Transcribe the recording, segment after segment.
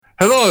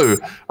Hello,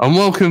 and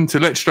welcome to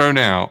Let's Drone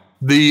Out,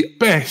 the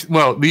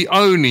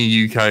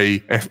only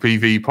UK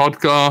FPV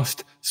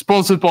podcast,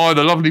 sponsored by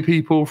the lovely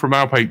people from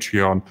our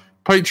Patreon.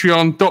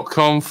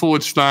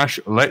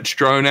 Patreon.com/Let's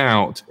Drone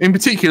Out. In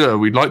particular,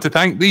 we'd like to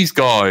thank these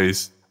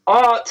guys: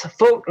 Art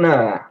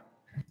Faulkner,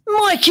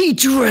 Mikey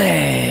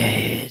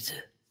Dread,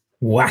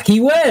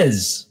 Wacky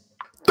Wes,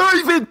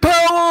 David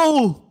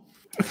Powell.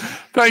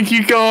 Thank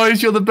you,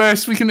 guys. You're the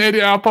best. We can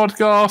edit our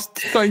podcast.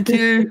 Thank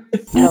you.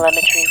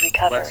 Telemetry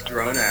recovered. Let's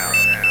drone out.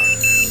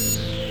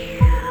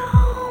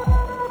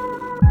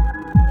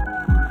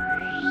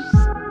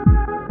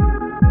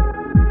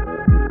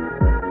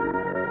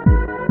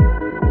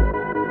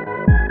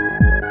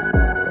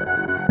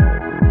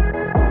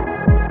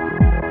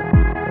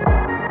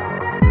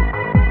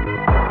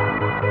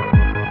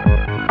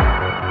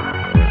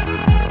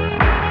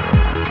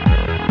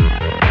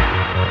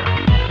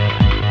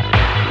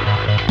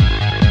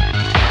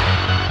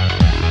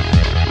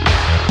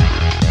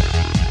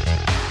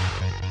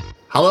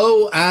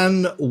 Hello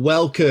and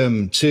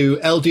welcome to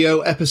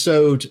LDO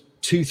episode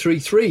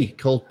 233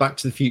 called Back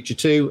to the Future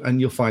 2,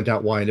 and you'll find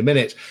out why in a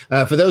minute.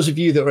 For those of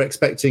you that are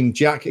expecting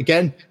Jack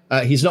again,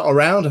 he's not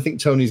around. I think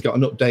Tony's got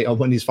an update on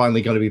when he's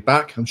finally going to be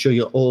back. I'm sure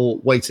you're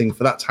all waiting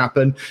for that to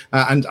happen.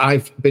 And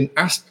I've been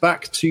asked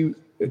back to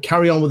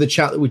carry on with the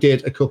chat that we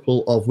did a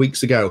couple of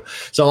weeks ago.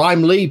 So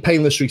I'm Lee,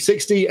 Painless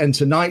 360, and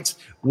tonight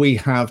we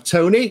have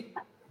Tony.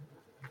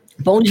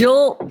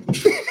 Bonjour.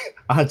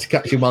 I had to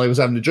catch him while he was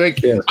having a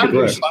drink. Yeah,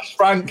 Andrew /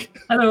 Frank.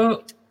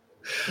 hello.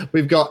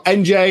 We've got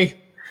NJ.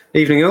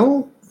 Evening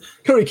all.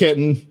 Curry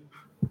Kitten.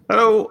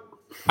 Hello.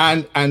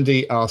 And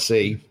Andy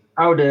RC.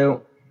 How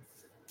do?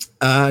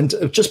 And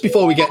just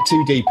before we get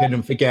too deep in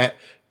and forget,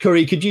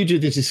 Curry, could you do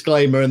the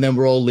disclaimer and then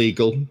we're all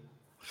legal?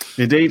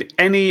 Indeed,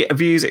 any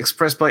views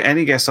expressed by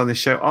any guests on this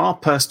show are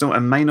personal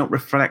and may not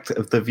reflect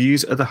of the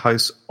views of the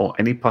host or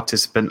any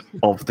participant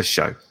of the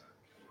show.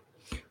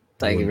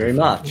 Thank you very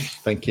much.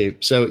 Thank you.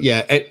 So, yeah,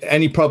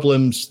 any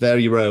problems, they're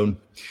your own.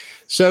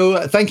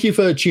 So thank you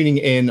for tuning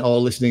in or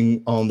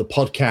listening on the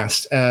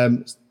podcast.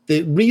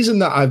 The reason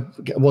that I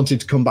wanted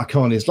to come back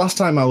on is last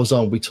time I was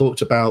on, we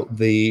talked about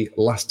the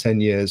last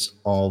 10 years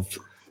of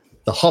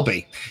the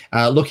hobby,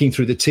 looking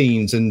through the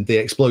teens and the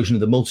explosion of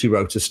the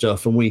multi-rotor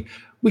stuff. And we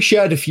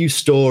shared a few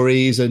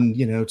stories and,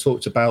 you know,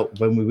 talked about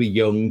when we were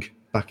young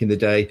back in the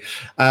day.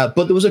 But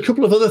there was a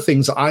couple of other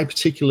things that I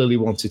particularly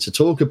wanted to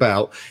talk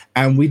about,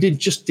 and we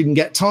didn't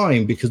get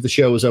time because the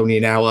show was only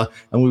an hour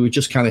and we were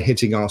just kind of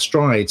hitting our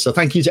stride. So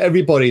thank you to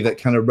everybody that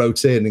kind of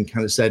wrote in and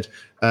kind of said,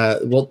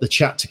 want the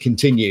chat to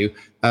continue.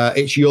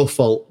 It's your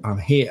fault I'm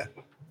here.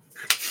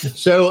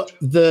 So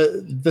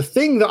the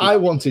thing that I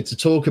wanted to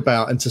talk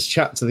about and to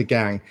chat to the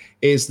gang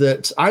is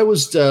that I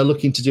was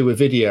looking to do a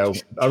video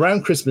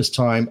around Christmas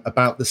time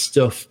about the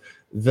stuff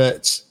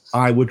that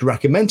I would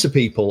recommend to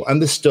people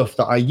and the stuff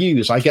that I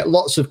use. I get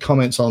lots of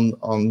comments on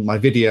my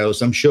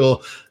videos. I'm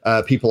sure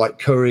people like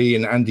Curry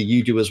and Andy,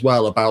 you do as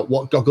well, about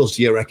what goggles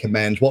do you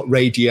recommend, what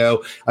radio,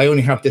 I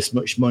only have this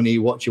much money,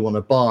 what do you want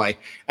to buy?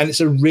 And it's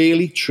a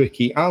really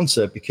tricky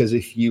answer because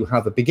if you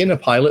have a beginner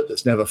pilot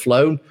that's never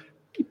flown,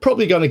 you're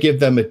probably going to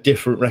give them a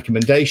different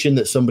recommendation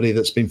that somebody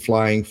that's been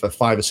flying for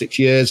 5 or 6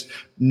 years,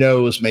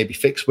 knows maybe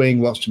fixed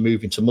wing, wants to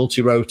move into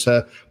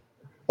multi-rotor,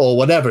 or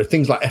whatever.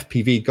 Things like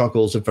FPV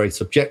goggles are very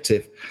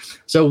subjective.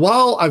 So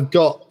while I've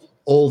got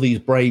all these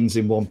brains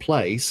in one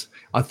place,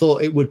 I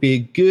thought it would be a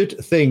good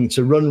thing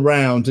to run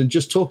round and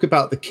just talk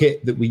about the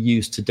kit that we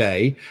use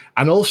today,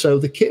 and also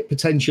the kit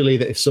potentially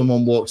that if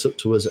someone walks up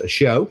to us at a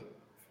show,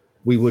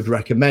 we would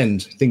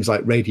recommend things like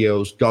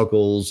radios,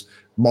 goggles,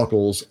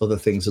 models, other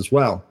things as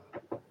well.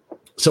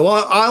 So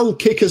I'll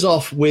kick us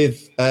off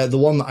with the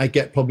one that I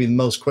get probably the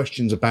most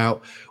questions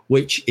about,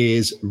 which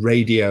is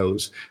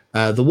radios.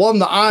 The one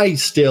that I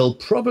still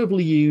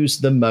probably use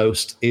the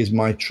most is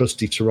my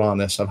trusty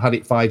Taranis. I've had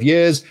it 5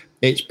 years.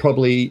 It's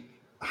probably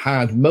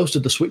had most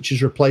of the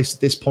switches replaced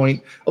at this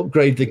point,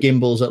 upgraded the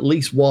gimbals at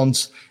least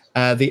once.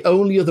 The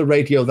only other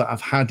radio that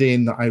I've had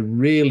in that I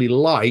really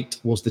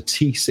liked was the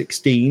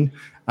T16,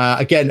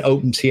 again,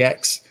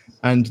 OpenTX.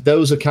 And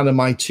those are kind of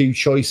my two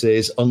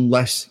choices,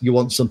 unless you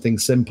want something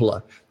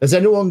simpler. Has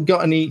anyone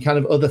got any kind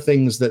of other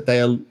things that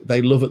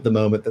they love at the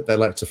moment that they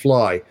like to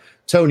fly?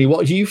 Tony,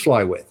 what do you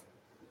fly with?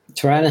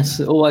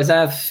 Taranis, always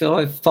have.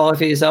 5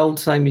 years old,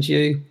 same as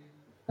you.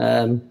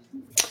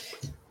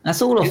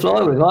 That's all I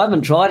fly with. I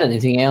haven't tried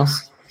anything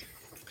else.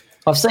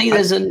 I've seen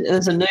there's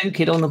a new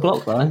kid on the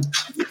block though.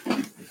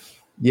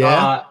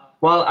 Yeah.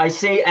 Well, I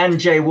see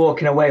NJ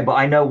walking away, but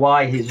I know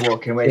why he's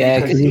walking away.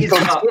 Yeah, because he's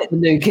got the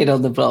new kid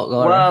on the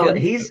block.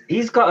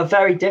 He's got a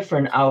very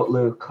different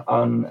outlook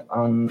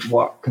on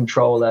what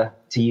controller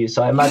to use.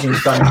 So I imagine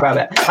he's going to grab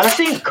it. And I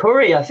think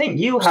Curry,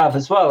 you have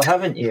as well,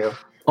 haven't you?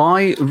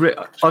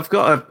 I've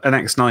got an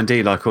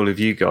X9D like all of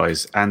you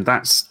guys, and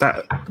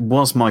that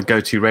was my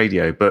go-to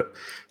radio. But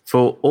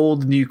for all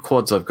the new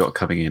quads I've got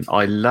coming in,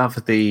 I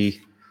love the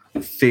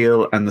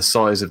feel and the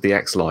size of the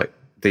X-Lite.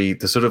 the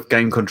sort of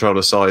game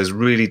controller size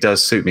really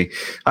does suit me.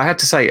 I had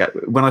to say,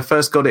 when I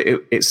first got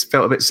it, it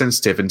felt a bit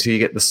sensitive until you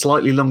get the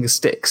slightly longer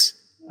sticks,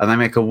 and they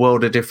make a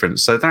world of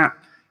difference. So that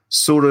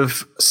sort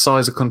of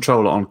size of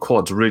controller on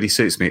quads really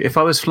suits me. If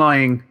I was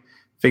flying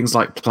things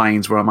like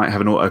planes where I might have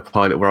an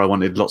autopilot where I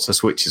wanted lots of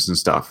switches and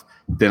stuff,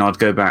 then I'd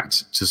go back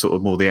to sort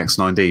of more the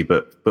X9D.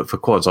 But for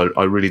quads,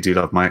 I really do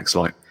love my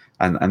X-Lite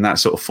and that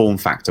sort of form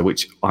factor,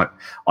 which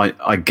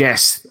I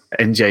guess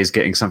NJ is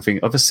getting something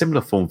of a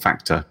similar form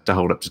factor to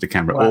hold up to the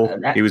camera, or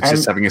he was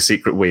just having a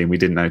secret Wii and we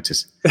didn't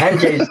notice.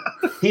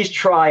 He's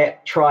try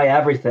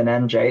everything,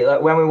 NJ.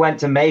 Like when we went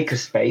to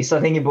Makerspace,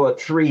 I think you bought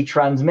 3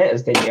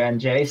 transmitters, didn't you,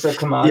 NJ? So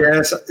come on.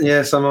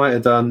 Yes, I might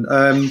have done.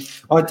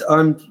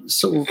 I'm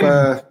sort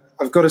of.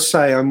 I've got to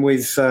say, I'm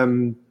with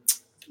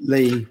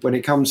Lee when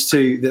it comes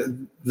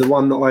to the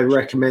one that I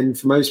recommend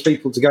for most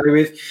people to go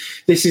with.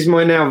 This is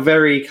my now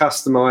very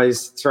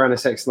customized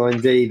Taranis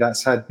X9D.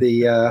 That's had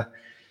the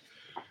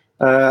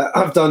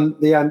I've done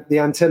the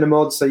antenna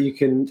mod, so you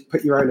can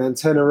put your own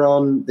antenna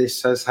on.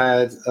 This has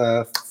had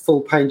full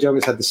paint job.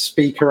 It's had the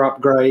speaker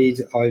upgrade.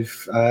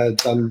 I've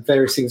done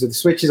various things with the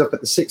switches. I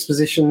put the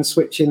 6-position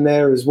switch in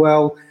there as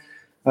well.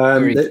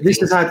 This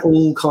has had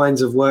all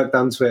kinds of work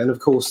done to it, and of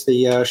course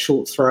the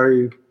short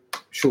throw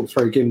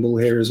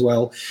gimbal here as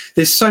well.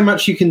 There's so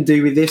much you can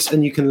do with this,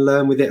 and you can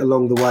learn with it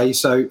along the way.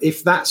 So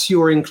if that's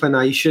your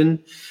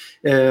inclination,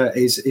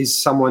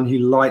 is someone who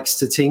likes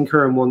to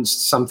tinker and wants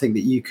something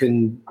that you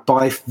can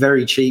buy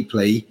very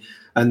cheaply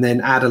and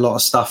then add a lot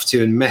of stuff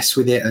to and mess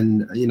with it,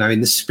 and in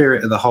the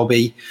spirit of the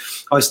hobby,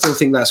 I still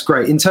think that's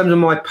great. In terms of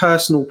my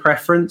personal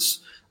preference,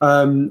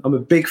 I'm a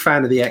big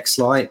fan of the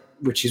X-Lite,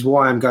 which is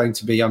why I'm going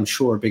to be, I'm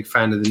sure, a big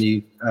fan of the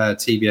new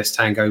TBS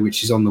Tango,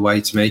 which is on the way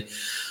to me.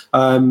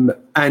 And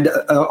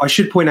I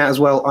should point out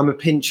as well, I'm a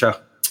pincher.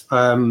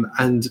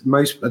 And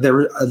there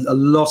are a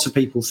lot of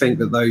people think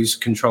that those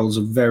controls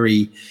are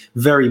very,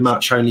 very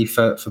much only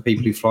for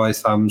people who fly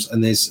thumbs.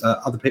 And there's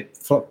other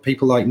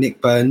people like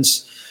Nick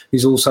Burns,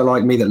 who's also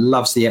like me, that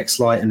loves the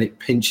X-Lite, and it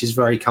pinches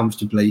very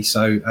comfortably.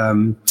 So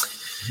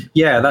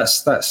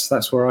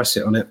that's where I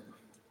sit on it.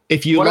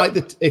 If you like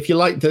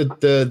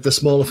the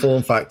smaller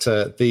form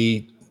factor,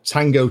 the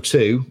Tango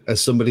 2,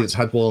 as somebody that's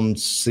had one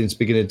since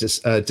beginning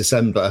of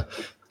December,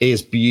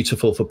 is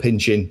beautiful for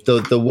pinching.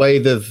 The way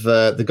they've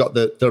got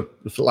they're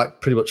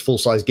like pretty much full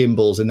size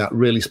gimbals in that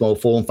really small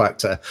form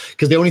factor.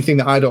 Because the only thing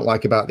that I don't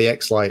like about the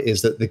X-Lite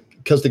is that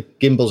because the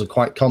gimbals are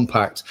quite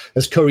compact,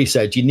 as Curry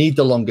said, you need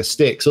the longer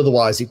sticks.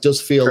 Otherwise, it does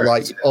feel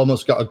like you've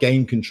almost got a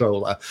game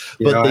controller.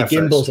 But the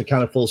gimbals are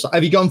kind of full size.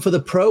 Have you gone for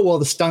the Pro or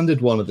the standard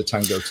one of the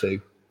Tango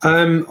 2?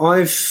 I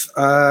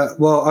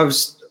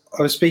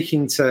was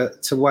speaking to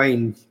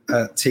Wayne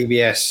at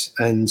TBS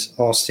and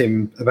asked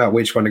him about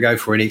which one to go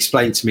for, and he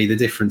explained to me the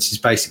difference is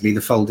basically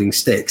the folding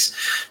sticks.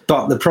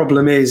 But the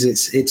problem is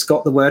it's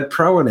got the word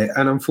Pro on it,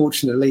 and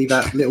unfortunately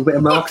that little bit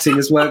of marketing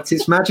has worked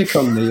its magic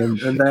on me,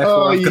 and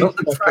therefore I've got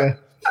the Pro.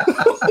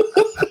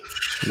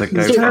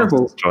 It's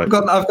terrible. I've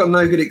got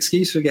no good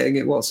excuse for getting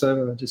it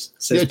whatsoever. It just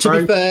says to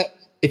Pro. Be fair,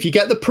 if you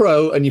get the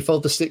Pro and you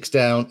fold the sticks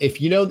down,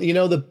 if you know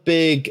the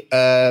big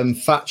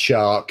Fat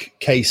Shark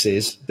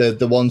cases,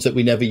 the ones that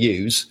we never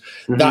use,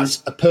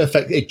 that's a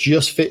perfect. It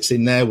just fits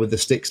in there with the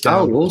sticks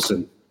down. Oh,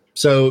 awesome!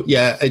 So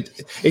yeah,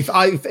 if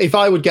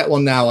I would get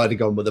one now, I'd have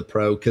gone with the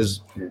Pro,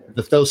 because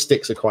those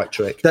sticks are quite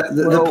trick.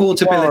 The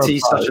portability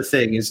is such a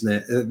thing, isn't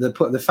it?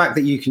 The fact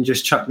that you can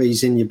just chuck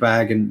these in your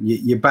bag, and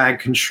your bag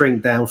can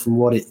shrink down from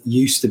what it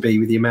used to be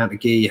with the amount of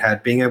gear you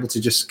had. Being able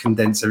to just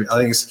condense it,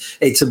 I think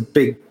it's a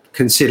big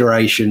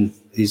consideration.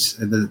 Is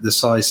the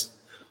size.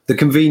 The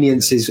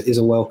convenience is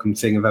a welcome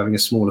thing of having a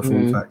smaller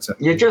form factor.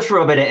 You're just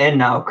rubbing it in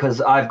now,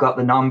 because I've got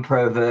the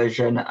non-Pro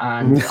version,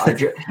 and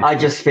I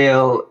just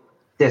feel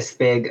this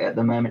big at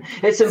the moment.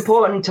 It's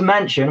important to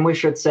mention, we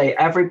should say,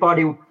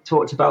 everybody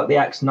talked about the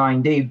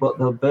X9D, but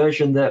the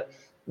version that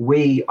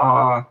we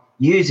are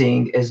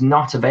using is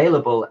not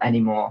available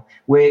anymore.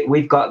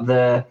 We've got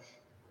the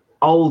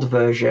old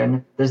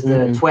version, there's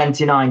the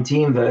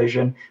 2019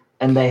 version,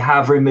 and they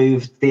have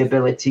removed the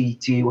ability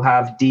to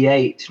have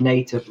D8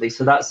 natively.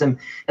 So I think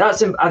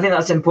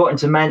that's important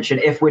to mention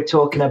if we're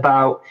talking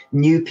about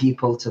new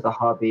people to the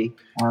hobby.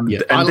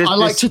 I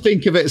like to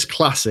think of it as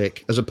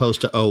classic as opposed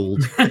to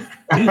old.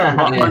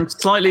 I'm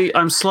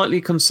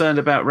slightly concerned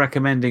about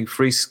recommending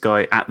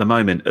FrSky at the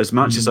moment, as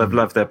much as I've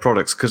loved their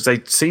products, because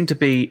they seem to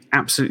be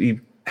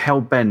absolutely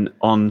hell-bent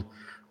on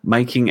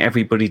making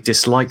everybody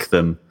dislike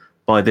them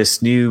by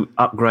this new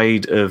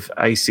upgrade of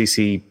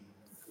ACC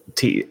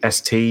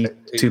ST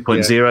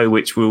 2.0,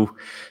 which will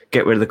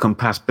get rid of the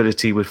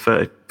compatibility with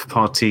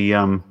third-party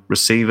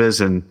receivers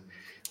and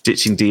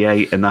ditching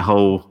D8 and the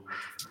whole,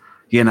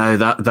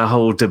 the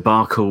whole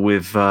debacle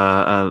with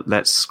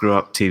let's screw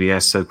up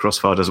TBS so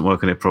Crossfire doesn't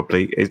work on it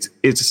properly.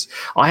 It's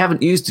I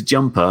haven't used a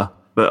jumper,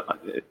 but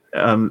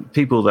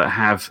people that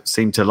have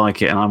seem to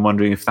like it, and I'm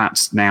wondering if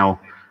that's now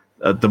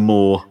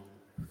the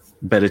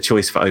better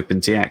choice for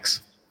OpenTX.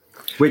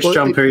 Which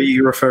jumper are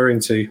you referring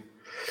to?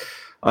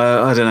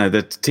 I don't know,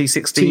 the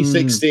T16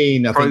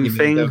 T16 I Pro think you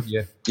thing. mean, don't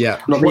you?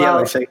 Yeah, Not the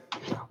yellow thing.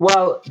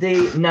 Well,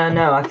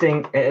 no, I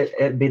think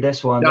it'd be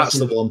this one. that's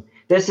the one.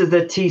 This is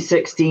the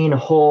T16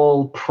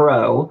 Hall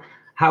Pro.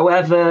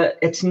 However,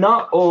 it's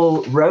not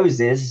all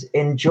roses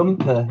in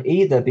Jumper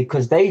either,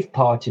 because they've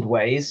parted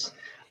ways.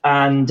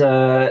 And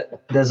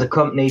there's a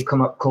company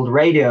called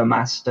Radio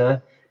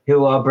Master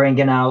who are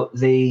bringing out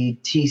the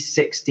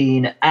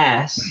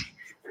T16S,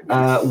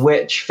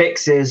 which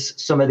fixes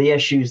some of the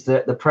issues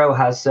that the Pro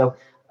has. So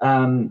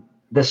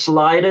the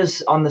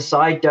sliders on the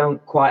side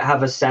don't quite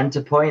have a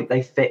center point.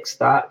 They fixed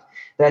that.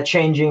 They're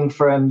changing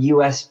from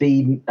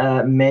USB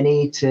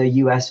Mini to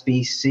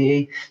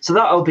USB-C. So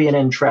that'll be an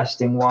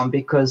interesting one,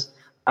 because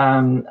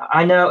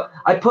I know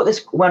I put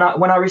this when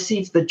I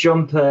received the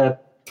Jumper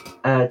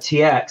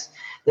TX.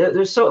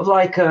 There's sort of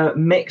like a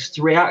mixed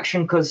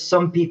reaction, because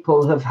some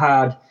people have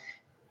had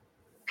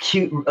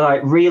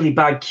really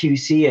bad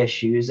QC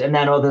issues, and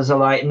then others are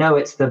like, no,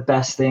 it's the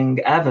best thing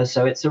ever.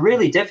 So it's a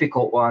really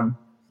difficult one,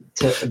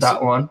 that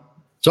one.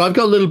 So I've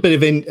got a little bit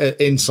of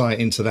insight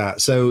into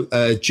that. So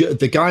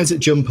the guys at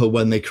Jumper,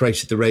 when they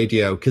created the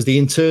radio, because the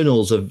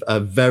internals are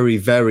very,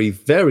 very,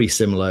 very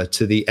similar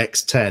to the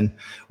X10,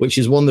 which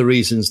is one of the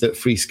reasons that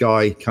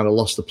FrSky kind of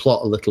lost the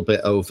plot a little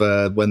bit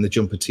over when the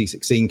Jumper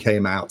T16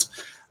 came out.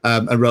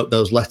 And wrote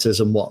those letters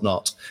and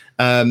whatnot.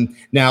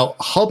 Now,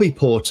 Hobby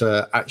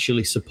Porter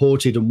actually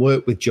supported and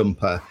worked with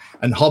Jumper,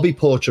 and Hobby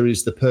Porter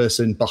is the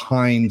person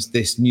behind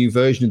this new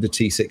version of the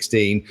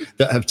T16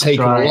 that have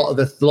taken a lot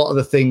of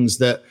the things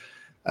that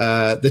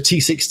the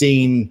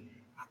T16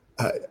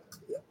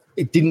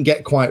 it didn't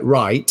get quite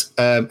right,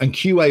 and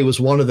QA was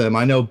one of them.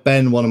 I know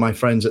Ben, one of my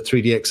friends at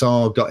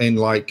 3DXR, got in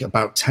like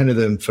about 10 of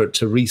them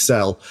to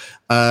resell.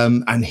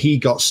 And he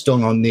got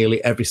stung on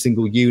nearly every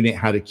single unit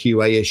had a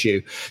QA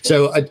issue.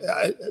 So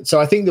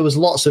I think there was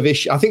lots of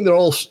issues. I think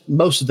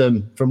most of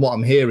them, from what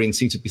I'm hearing,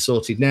 seem to be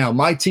sorted now.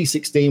 My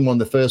T16, one of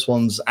the first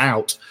ones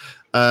out,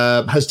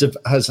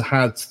 has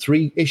had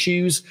 3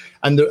 issues,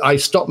 and I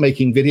stopped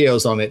making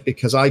videos on it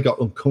because I got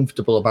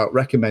uncomfortable about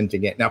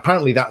recommending it. Now,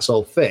 apparently that's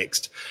all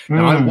fixed.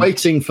 Now I'm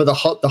waiting for the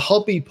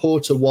Hobby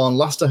Porter one.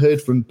 Last I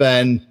heard from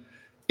Ben,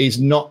 is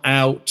not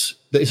out.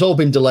 It's all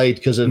been delayed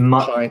because of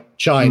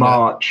China.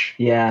 March,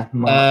 I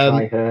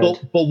heard.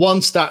 But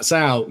once that's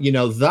out,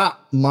 that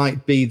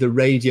might be the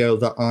radio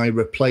that I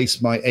replace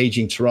my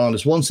aging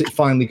Taranas. Once it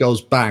finally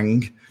goes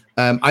bang,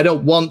 I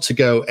don't want to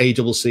go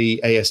ACC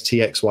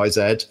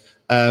AST-XYZ.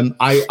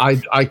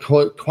 I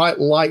quite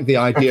like the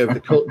idea of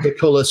the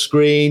color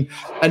screen.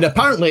 And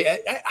apparently,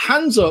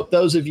 hands up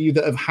those of you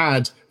that have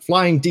had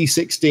flying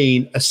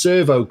D16, a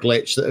servo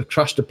glitch that have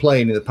crashed a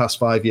plane in the past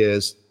 5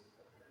 years.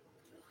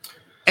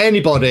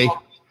 Anybody?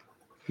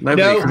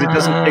 Nobody, because it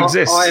doesn't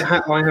exist. I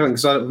haven't,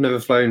 because I've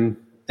never flown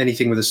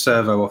anything with a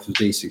servo off of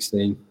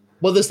D16.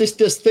 Well, there's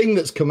this thing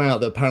that's come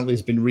out that apparently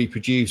has been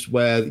reproduced,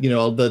 where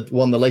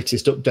one of the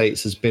latest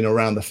updates has been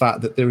around the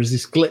fact that there is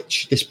this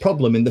glitch, this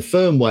problem in the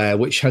firmware,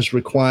 which has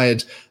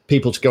required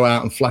people to go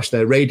out and flash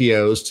their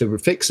radios to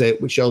fix it,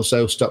 which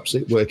also stops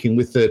it working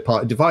with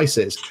third-party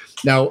devices.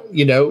 Now,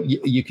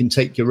 you can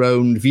take your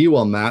own view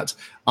on that.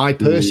 I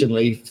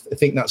personally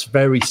think that's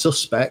very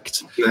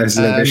suspect. That's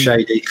a little bit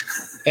shady.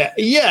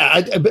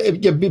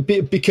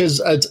 Because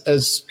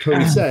as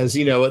Curry says,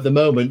 at the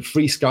moment,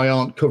 FrSky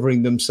aren't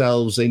covering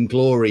themselves in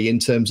glory in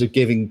terms of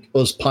giving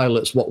us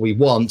pilots what we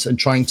want and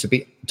trying to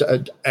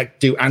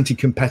do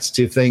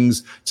anti-competitive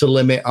things to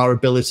limit our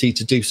ability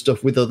to do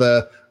stuff with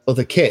other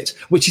kit,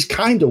 which is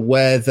kind of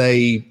where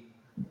they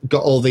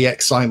got all the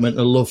excitement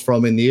and love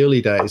from in the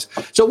early days.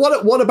 So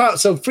what about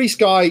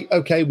FrSky?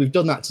 Okay, we've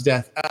done that to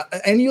death.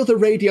 Any other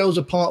radios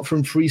apart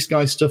from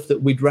FrSky stuff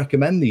that we'd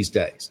recommend these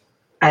days?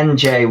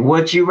 NJ,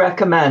 would you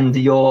recommend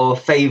your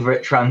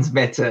favorite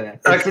transmitter?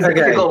 It's a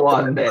difficult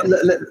one.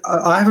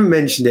 I haven't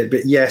mentioned it,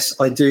 but yes,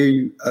 I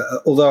do.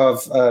 Although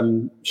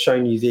I've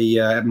shown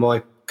you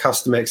my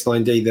custom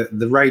X9D,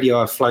 the radio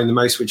I've flown the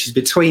most, which is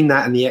between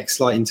that and the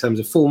X-Lite in terms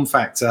of form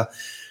factor,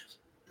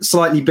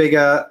 slightly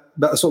bigger,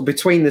 but sort of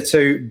between the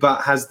two,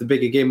 but has the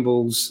bigger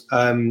gimbals,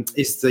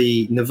 is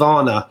the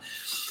Nirvana.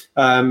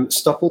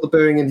 Stop all the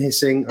booing and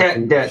hissing. I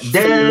can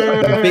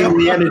feel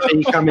the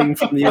energy coming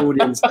from the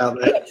audience out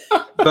there.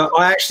 But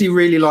I actually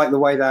really like the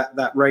way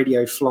that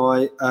radio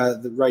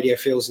the radio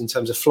feels in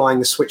terms of flying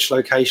the switch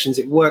locations.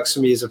 It works for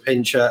me as a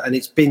pincher, and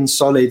it's been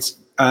solid.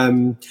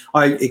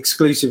 I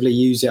exclusively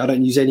use it. I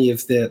don't use any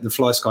of the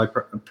FlySky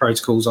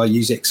protocols. I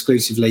use it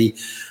exclusively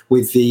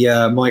with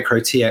the Micro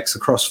TX, the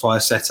Crossfire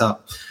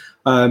setup.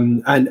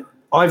 And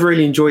I've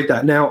really enjoyed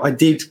that. Now, I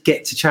did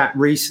get to chat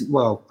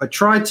I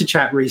tried to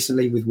chat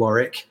recently with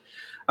Warwick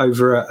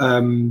over at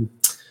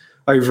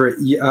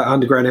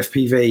Underground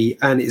FPV,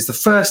 and it's the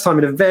first time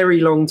in a very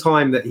long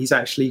time that he's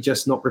actually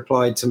just not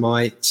replied to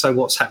my "so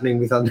what's happening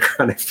with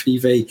Underground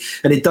FPV?"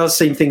 And it does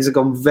seem things have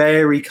gone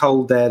very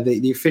cold there.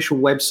 The official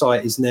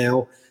website is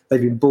now,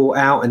 they've been bought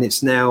out, and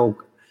it's now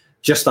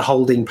just a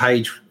holding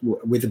page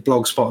with a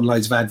blog spot and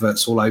loads of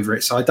adverts all over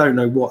it. So I don't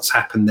know what's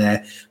happened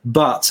there.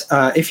 But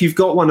if you've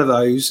got one of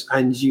those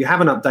and you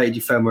haven't updated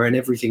your firmware and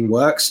everything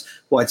works,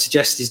 what I'd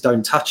suggest is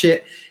don't touch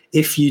it.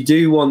 If you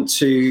do want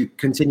to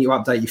continue to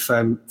update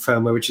your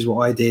firmware, which is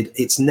what I did,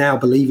 it's now,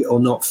 believe it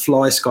or not,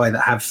 FlySky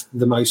that have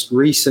the most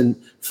recent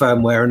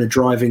firmware and are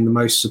driving the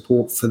most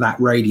support for that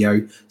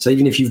radio. So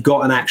even if you've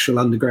got an actual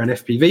underground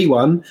FPV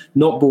one,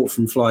 not bought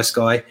from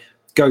FlySky,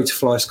 go to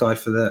FlySky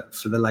for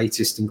the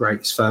latest and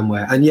greatest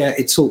firmware. And yeah,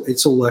 it's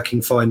all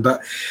working fine.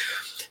 But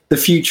the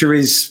future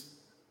is,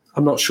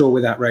 I'm not sure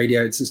with that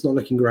radio. It's not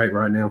looking great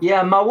right now.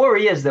 Yeah, my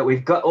worry is that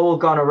we've all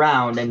gone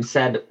around and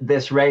said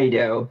this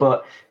radio,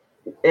 but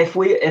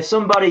if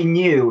somebody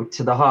new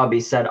to the hobby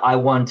said, I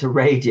want a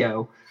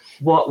radio,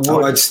 what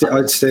would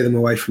I'd steer them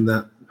away from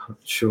that.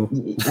 Sure.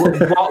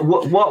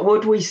 What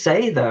would we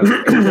say though?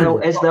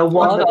 Is there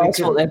one that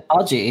that's what their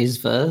budget is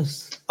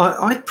first?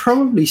 I'd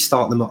probably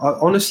start them.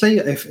 Honestly,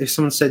 if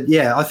someone said,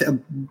 yeah, I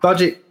think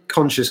budget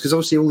conscious, because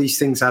obviously all these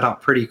things add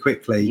up pretty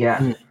quickly.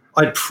 Yeah.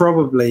 I'd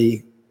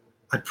probably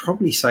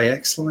say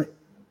X-Lite.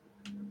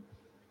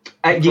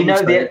 You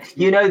know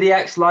the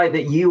X-Lite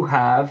that you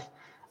have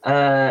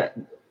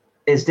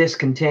is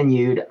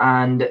discontinued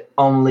and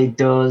only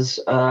does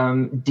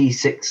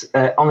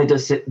D6, only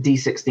does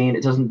D16.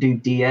 It doesn't do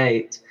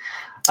D8.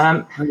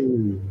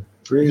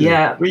 Really?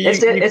 Yeah, Well,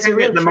 it's a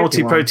real the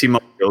tricky one. multi-poti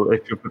module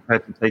if you're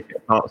prepared to take it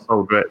apart,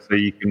 solder it, so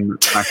you can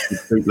smash the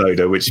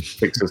bootloader, which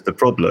fixes the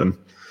problem.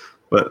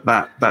 But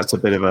that's a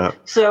bit of a.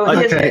 So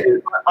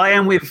I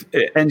am with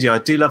NG. I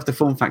do love the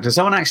form factor.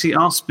 Someone actually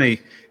asked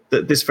me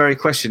this very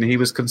question. He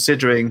was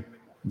considering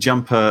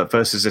Jumper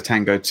versus a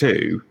Tango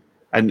 2.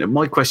 And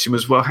my question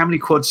was, well, how many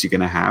quads are you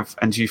going to have?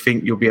 And do you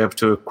think you'll be able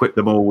to equip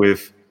them all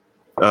with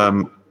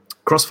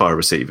crossfire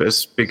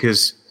receivers?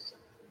 Because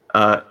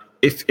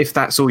if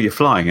that's all you're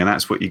flying and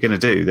that's what you're going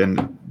to do,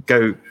 then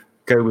go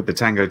with the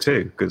Tango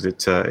 2 because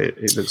it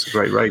looks a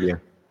great radio.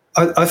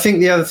 I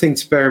think the other thing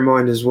to bear in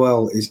mind as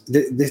well is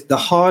the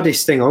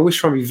hardest thing. I always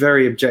try and be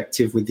very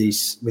objective with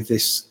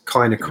this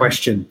kind of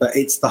question, but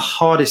it's the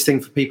hardest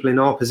thing for people in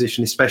our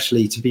position,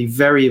 especially, to be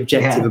very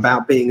objective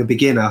about being a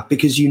beginner,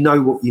 because you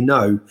know what you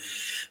know.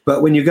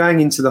 But when you're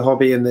going into the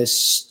hobby and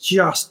there's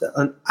just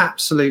an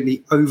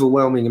absolutely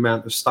overwhelming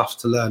amount of stuff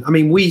to learn. I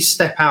mean, we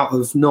step out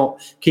of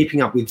not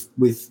keeping up with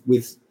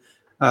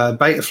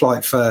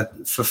Betaflight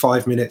for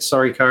 5 minutes.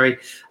 Sorry, Curry,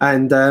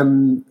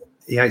 and.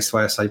 He hates the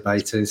way I say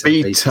beta.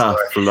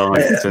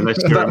 Betaflight, unless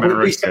you're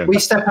American. We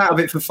step out of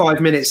it for 5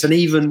 minutes, and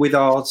even with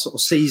our sort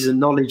of seasoned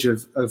knowledge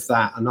of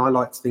that, and I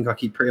like to think I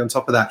keep pretty on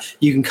top of that,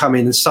 you can come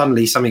in and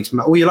suddenly something's...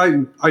 Or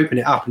you'll open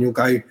it up and you'll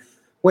go,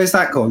 where's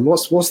that gone?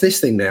 What's this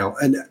thing now?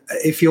 And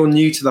if you're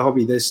new to the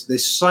hobby,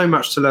 there's so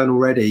much to learn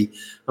already.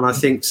 And I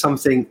think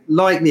something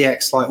like the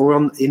X-Lite,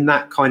 or in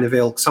that kind of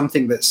ilk,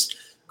 something that's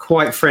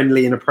quite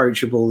friendly and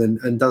approachable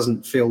and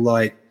doesn't feel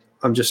like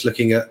I'm just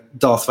looking at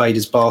Darth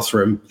Vader's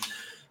bathroom,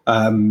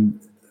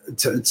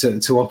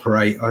 to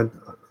operate.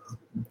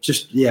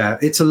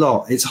 It's a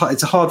lot.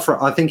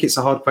 I think it's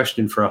a hard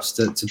question for us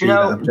to do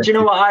you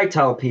know what I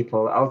tell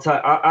people?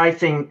 I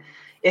think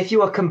if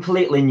you are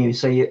completely new,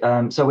 so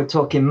we're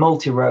talking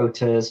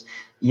multi-rotors,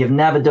 you've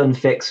never done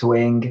fixed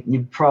wing,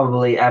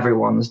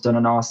 everyone's done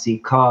an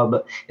RC car,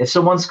 but if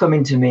someone's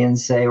coming to me and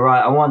say,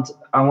 right, I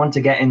want to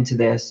get into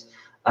this,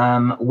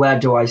 where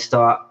do I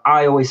start?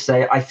 I always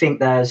say, I think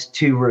there's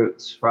two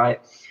routes,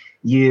 right?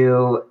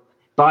 You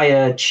buy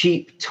a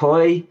cheap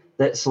toy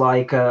that's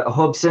like a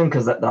Hubsan,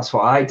 because that's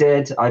what I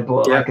did. I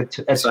bought like a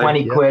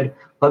 20 quid,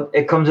 but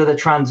it comes with a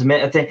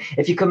transmitter thing.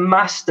 If you can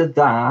master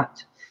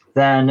that,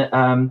 then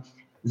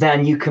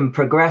you can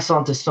progress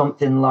onto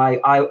something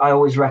like, I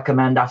always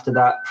recommend after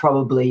that,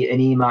 probably an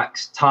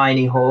Emax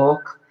Tiny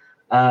Hawk.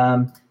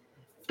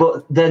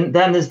 But then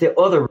there's the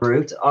other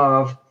route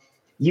of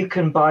you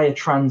can buy a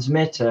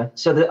transmitter.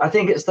 So I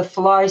think it's the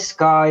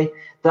FlySky,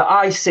 the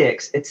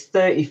i6, it's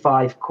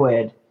 35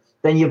 quid.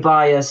 Then you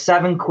buy a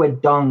 7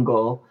 quid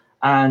dongle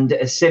and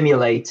a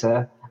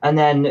simulator. And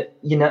then,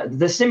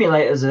 the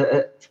simulators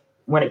are,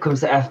 when it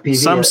comes to FPV.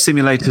 Some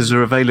simulators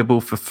are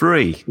available for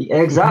free.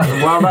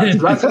 Exactly. Well,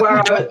 that's where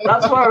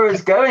I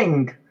was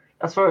going.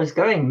 That's where I was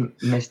going,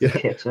 Mr.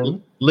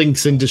 Kitten.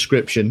 Links in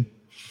description.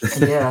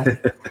 Yeah.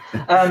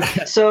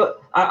 So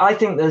I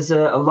think there's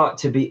a lot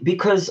to be,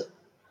 because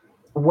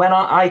when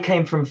I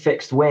came from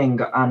fixed wing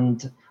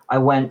and I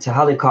went to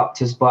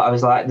helicopters, but I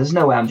was like, there's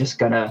no way I'm just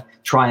going to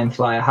try and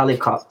fly a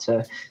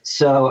helicopter.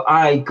 So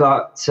I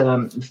got,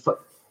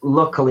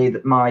 luckily,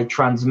 that my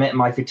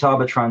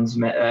Futaba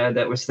transmitter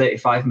that was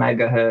 35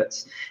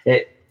 megahertz,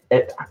 it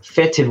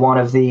fitted one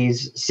of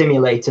these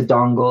simulator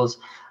dongles.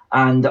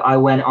 And I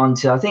went on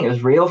to, I think it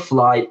was Real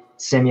Flight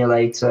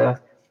Simulator,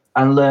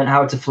 and learned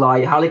how to fly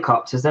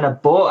helicopters. Then I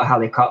bought a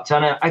helicopter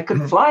and I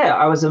could fly it.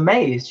 I was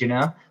amazed,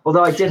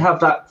 although I did have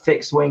that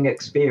fixed wing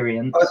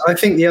experience. I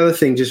think the other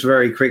thing, just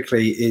very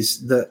quickly,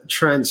 is that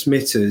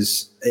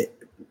transmitters,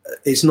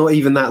 it's not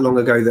even that long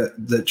ago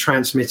that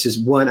transmitters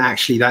weren't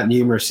actually that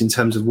numerous in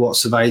terms of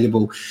what's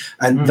available,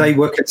 and they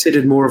were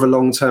considered more of a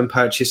long-term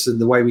purchase than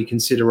the way we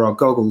consider our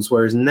goggles.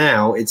 Whereas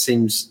now it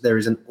seems there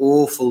is an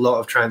awful lot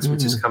of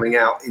transmitters coming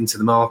out into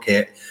the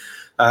market.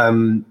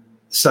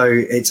 So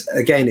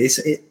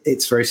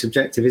it's very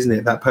subjective, isn't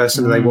it? That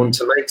person, do they want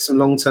to make some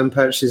long-term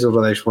purchases, or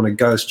do they just want to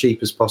go as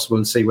cheap as possible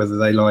and see whether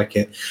they like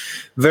it?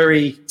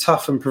 Very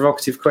tough and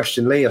provocative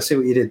question, Lee. I see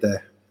what you did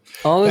there.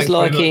 I was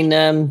liking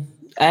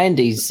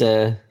Andy's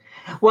the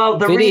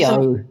video.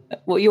 reason,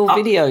 Your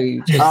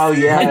video.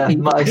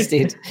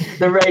 Posted.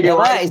 The radio.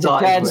 That is a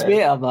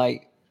transmitter,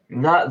 mate.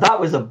 That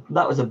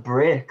was a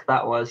brick.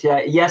 That was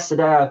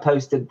Yesterday I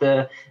posted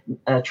the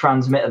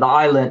transmitter that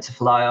I learned to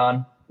fly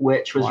on,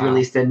 which was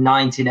released in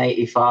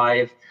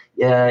 1985.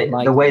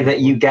 The way that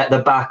you get the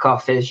back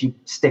off is you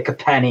stick a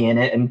penny in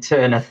it and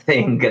turn a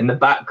thing, and the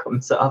back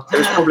comes up. It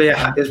was probably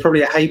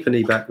a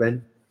halfpenny back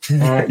then.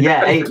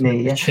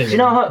 Halfpenny. Yeah. Do you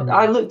know how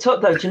I looked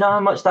up though? Do you know how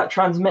much that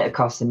transmitter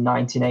cost in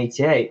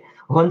 1988?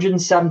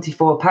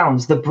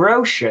 £174. The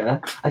brochure,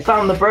 I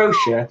found the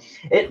brochure.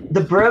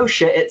 The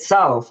brochure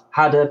itself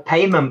had a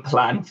payment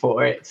plan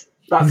for it.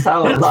 That's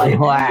how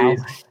wow.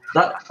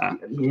 That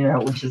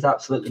which is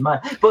absolutely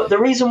mad. But the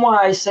reason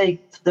why I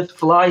say the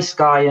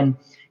FlySky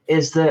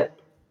is that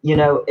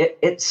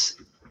it's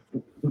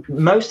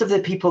most of the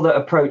people that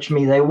approach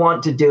me, they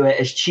want to do it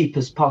as cheap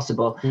as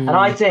possible. And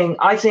I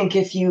think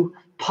if you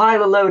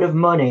pile a load of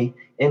money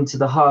into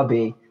the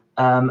hobby,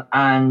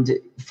 and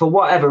for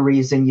whatever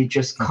reason you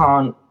just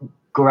can't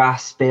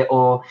grasp it,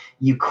 or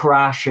you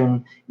crash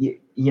and you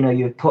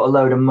put a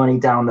load of money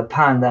down the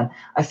pan, then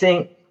I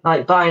think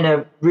like buying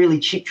a really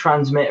cheap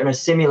transmitter and a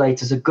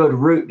simulator is a good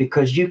route,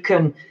 because you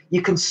can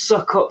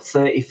suck up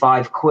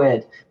 35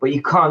 quid, but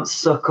you can't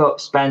suck up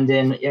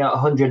spending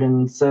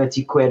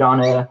 130 quid on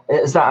it.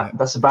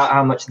 That's about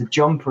how much the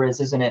jumper is,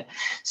 isn't it?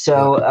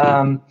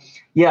 So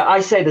I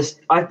say this.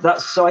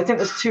 So I think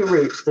there's two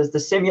routes. There's the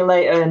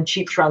simulator and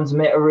cheap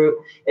transmitter route.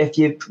 If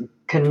you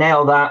can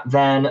nail that,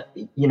 then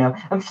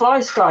and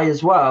FlySky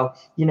as well.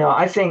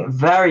 I think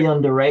very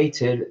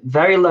underrated,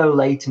 very low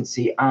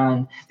latency,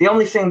 and the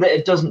only thing that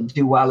it doesn't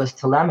do well is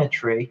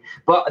telemetry.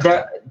 But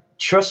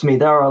trust me,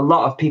 there are a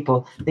lot of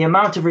people. The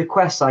amount of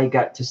requests I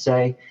get to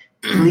say,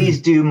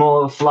 please do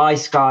more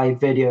FlySky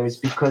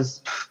videos,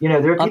 because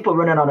there are people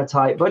running on a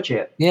tight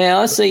budget. Yeah,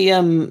 I see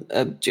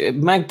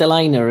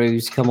Magdalena,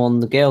 who's come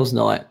on the girls'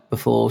 night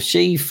before.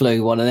 She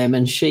flew one of them,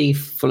 and she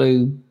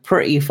flew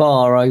pretty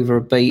far over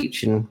a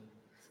beach and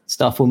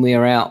stuff when we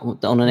were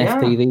out on an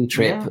FPV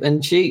trip,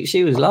 and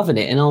she was loving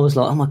it. And I was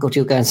like, oh my god,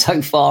 you're going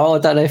so far. I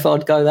don't know if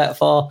I'd go that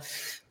far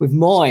with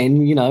mine,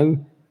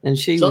 And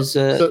she was.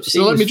 So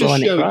let me just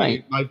show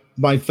you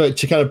my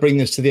to kind of bring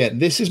this to the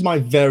end. This is my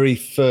very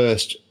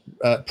first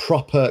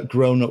proper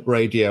grown-up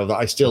radio that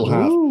I still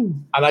have. Ooh.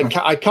 And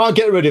I can't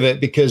get rid of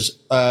it because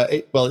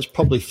it's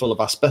probably full of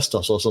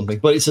asbestos or something,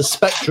 but it's a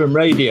Spectrum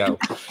radio.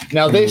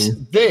 Now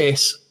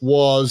this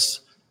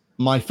was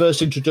my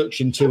first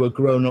introduction to a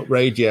grown-up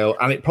radio,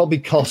 and it probably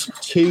cost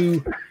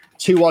two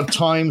odd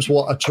times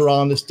what a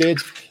Taranis did.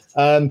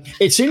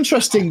 It's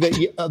interesting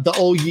that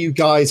all you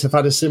guys have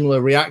had a similar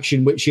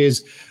reaction, which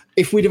is,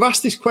 if we'd have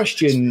asked this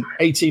question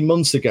 18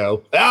 months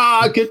ago,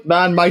 good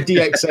man, my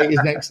DX8 is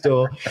next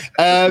door.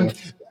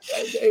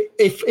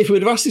 If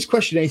we'd have asked this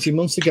question 18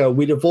 months ago,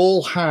 we'd have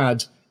all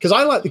had, because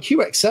I like the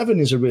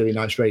QX7 is a really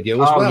nice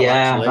radio as well.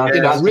 Yeah,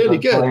 that's really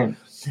good.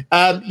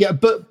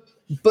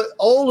 But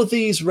all of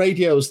these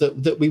radios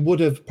that we would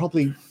have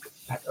probably,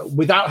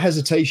 without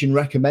hesitation,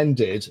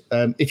 recommended,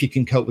 if you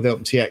can cope with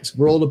OpenTX,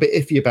 we're all a bit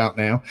iffy about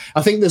now.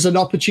 I think there's an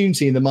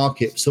opportunity in the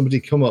market for somebody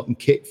to come up and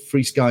kick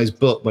FrSky's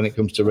butt when it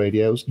comes to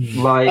radios.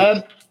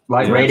 Like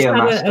Radio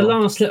Master. A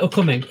last little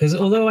comment, because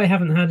although I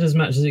haven't had as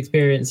much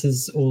experience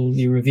as all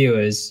you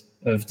reviewers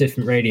of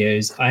different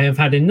radios, I have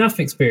had enough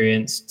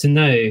experience to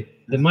know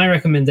that my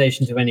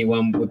recommendation to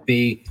anyone would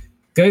be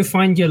go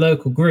find your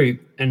local group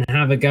and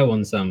have a go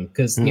on some,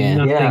 because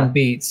nothing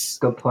beats.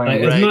 Good point.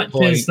 As much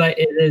as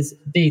there's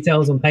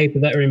details on paper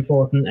that are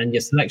important, and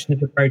your selection of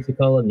the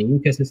protocol and the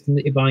ecosystem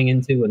that you're buying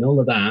into and all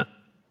of that,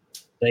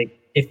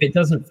 if it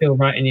doesn't feel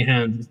right in your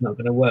hands, it's not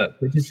going to work.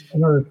 Which is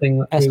another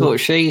thing. That's what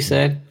she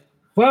said.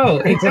 Well,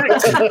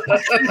 exactly.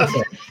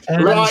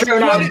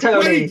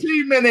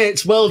 22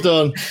 minutes. Well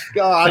done.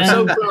 God, I'm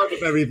so proud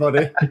of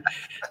everybody.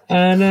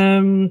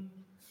 And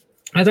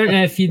I don't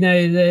know if you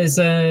know, there's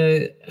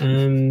a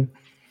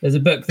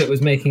book that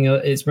was making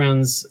its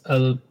rounds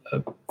a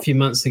few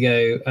months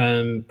ago,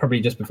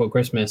 probably just before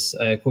Christmas,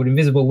 called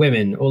Invisible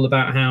Women, all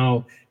about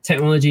how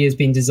technology has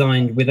been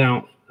designed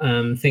without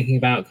thinking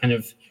about kind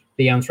of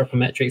the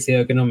anthropometrics, the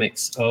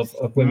ergonomics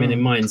of women in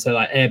mind. So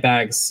like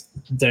airbags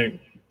don't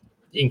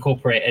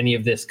incorporate any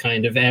of this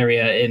kind of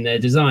area in their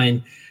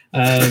design.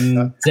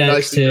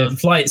 To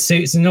flight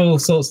suits and all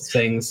sorts of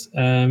things.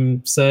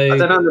 So I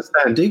don't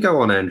understand. Do you go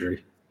on, Andrew?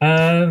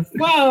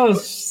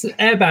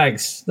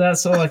 Airbags.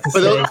 That's all I can say.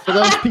 For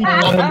those people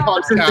on the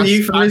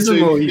podcast,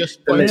 Andrew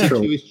just pointed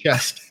to his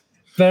chest.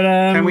 But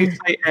Can we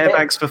say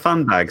airbags for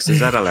fun bags? Is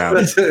that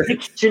allowed? Do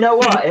you know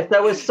what? If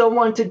there was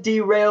someone to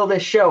derail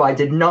this show, I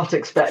did not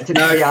expect it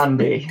to be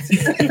Andy.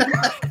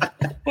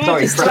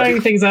 Sorry, just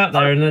throwing things out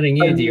there and letting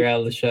you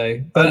derail the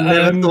show. But I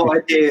never thought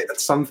I'd hear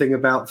something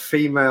about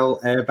female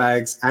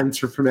airbags,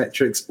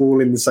 anthropometrics, all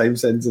in the same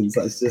sentence.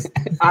 That's just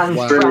and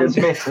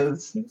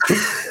transmitters.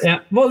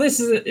 Yeah, well,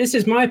 this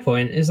is my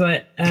point. Is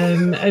like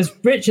as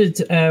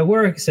Richard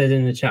Warwick said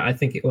in the chat, I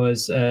think it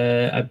was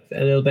a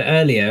little bit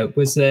earlier,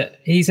 was that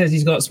he says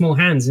he's got small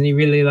hands and he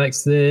really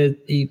likes the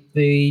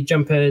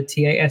Jumper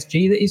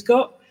T8SG that he's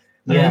got.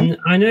 Yeah. And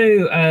I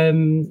know,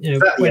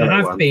 when there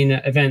have been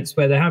events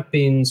where there have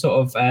been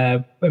sort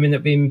of women that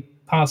have been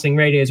passing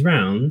radios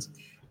around.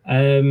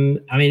 I mean,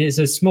 it is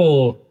a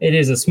small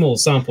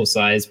sample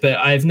size, but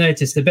I've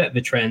noticed a bit of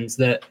a trend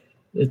that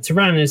the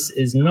Tyrannus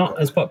is not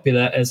as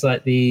popular as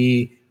like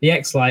the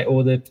X-Lite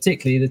or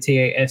particularly the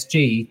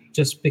T8SG,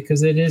 just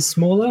because it is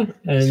smaller.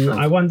 And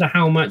I wonder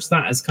how much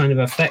that has kind of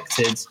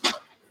affected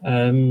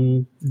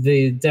the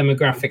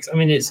demographics. I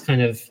mean, it's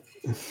kind of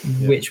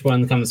which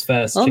one comes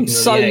first. I'm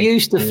so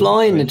used to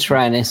flying the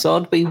Tyrannus,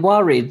 I'd be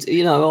worried.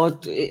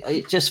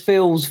 It just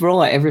feels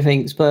right.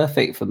 Everything's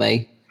perfect for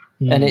me,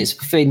 and it's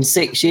been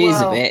 6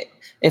 years of it.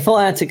 If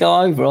I had to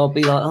go over, I'd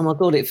be like, oh my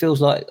god, it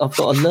feels like I've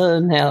got to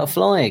learn how to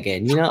fly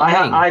again. You know what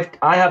I mean?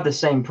 I have the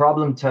same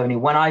problem, Tony.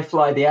 When I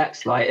fly the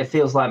X-Lite, it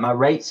feels like my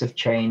rates have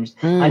changed.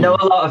 I know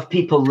a lot of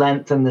people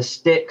lengthen the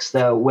sticks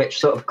though, which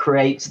sort of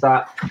creates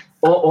that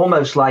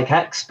almost like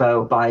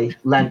Expo by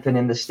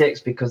lengthening the sticks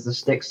because the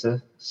sticks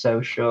are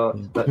so short.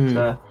 But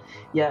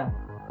yeah.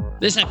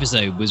 This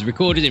episode was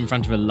recorded in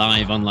front of a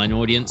live online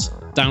audience,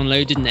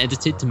 downloaded and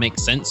edited to make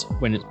sense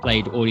when it's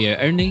played audio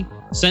only,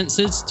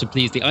 censored to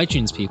please the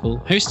iTunes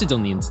people, hosted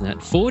on the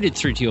internet, forwarded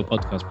through to your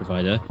podcast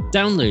provider,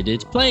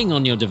 downloaded, playing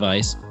on your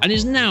device, and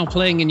is now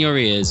playing in your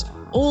ears,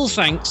 all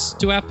thanks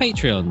to our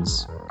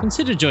Patreons.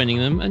 Consider joining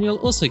them and you'll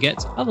also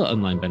get other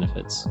online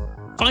benefits.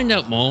 Find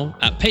out more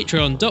at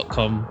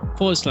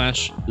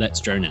patreon.com/Let's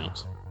Drone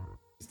Out.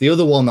 The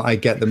other one that I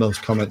get the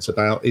most comments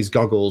about is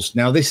goggles.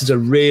 Now, this is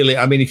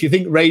if you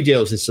think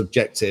radios is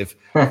subjective,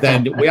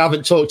 then we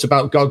haven't talked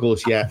about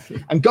goggles yet.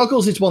 And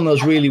goggles is one of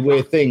those really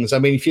weird things. I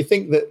mean, if you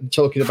think that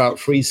talking about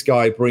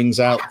FrSky brings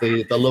out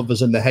the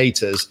lovers and the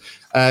haters,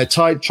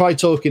 try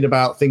talking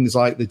about things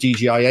like the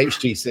DJI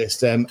HG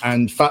system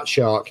and Fat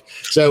Shark.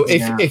 So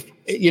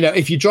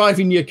if you're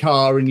driving your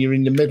car and you're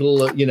in the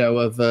middle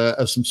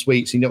of some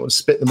sweets and you don't want to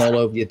spit them all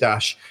over your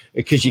dash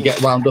because you get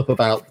wound up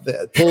about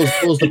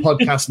pause the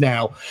podcast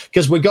now,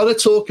 because we're going to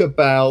talk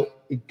about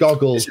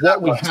goggles.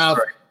 What we have.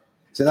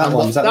 So that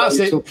one. That's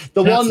it.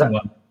 The one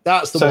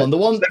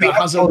that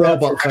has a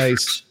robot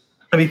face.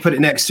 Let me put it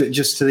next to it,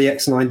 just to the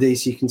X9D,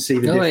 so you can see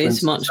the difference.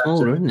 It's much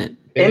smaller, isn't it?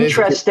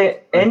 Interesting.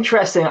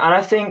 And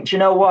I think, do you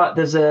know what?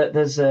 There's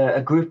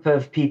a group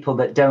of people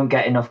that don't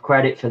get enough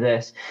credit for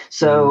this.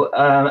 So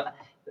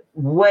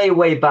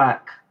way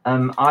back,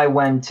 I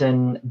went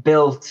and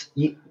built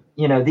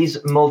these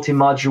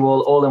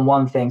multi-module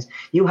all-in-one things.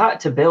 You had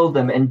to build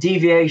them, and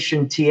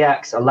Deviation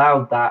TX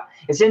allowed that.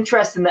 It's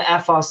interesting that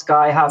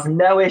FrSky have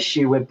no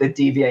issue with the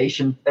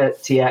Deviation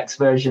TX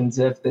versions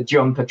of the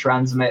Jumper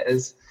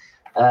transmitters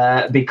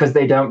because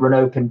they don't run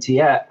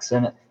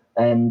OpenTX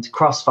and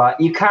Crossfire.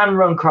 You can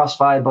run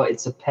Crossfire, but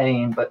it's a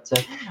pain. But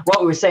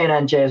what we were saying,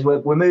 NJ, is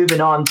we're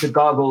moving on to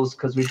goggles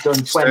because we've done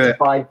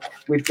 25.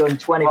 We've done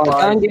 25.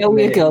 Can't get all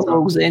your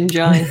goggles,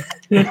 NJ.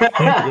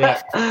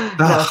 Yeah.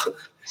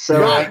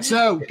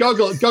 So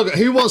goggle.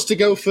 Who wants to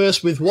go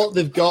first with what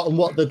they've got and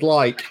what they'd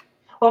like,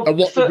 and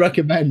what they'd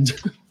recommend?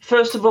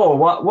 First of all,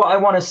 what I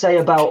want to say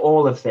about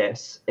all of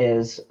this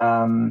is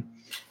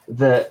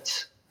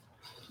that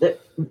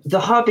the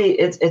hobby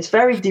it's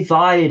very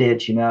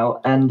divided,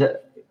 and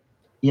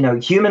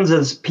humans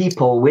as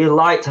people, we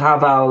like to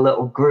have our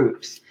little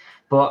groups,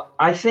 but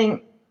I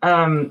think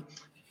so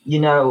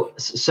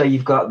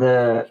you've got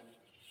the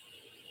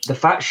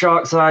Fat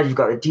Shark side, you've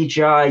got the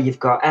DJI, you've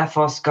got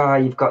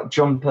FrSky, you've got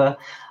Jumper,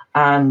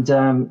 and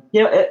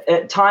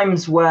at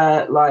times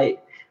where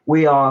like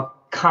we are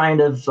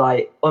kind of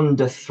like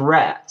under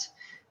threat,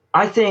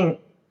 I think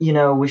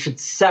we should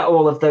set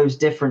all of those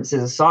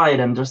differences aside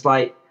and just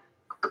like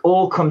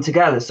all come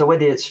together. So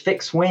whether it's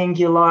fixed wing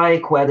you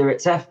like, whether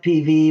it's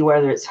FPV,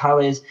 whether it's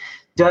Halleys,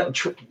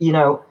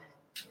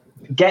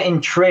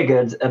 getting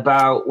triggered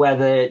about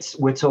whether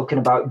we're talking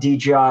about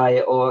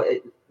DJI or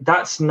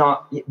that's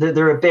not.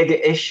 There are bigger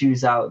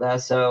issues out there.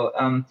 So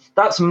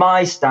that's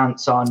my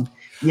stance on.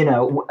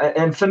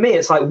 And for me,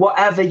 it's like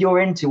whatever you're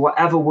into,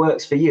 whatever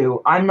works for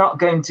you. I'm not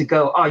going to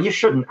go, oh, you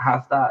shouldn't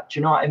have that. Do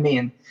you know what I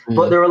mean? Mm.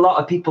 But there are a lot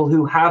of people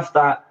who have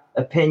that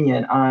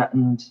opinion,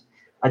 and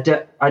I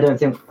don't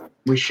think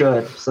we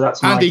should. So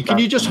that's Andy. Can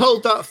you just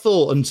hold that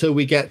thought until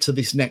we get to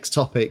this next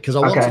topic? Because I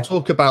want to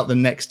talk about the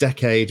next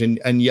decade, and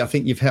I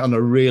think you've hit on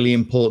a really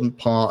important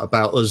part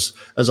about us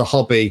as a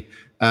hobby,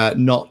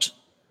 not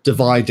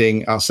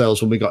dividing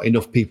ourselves when we got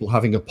enough people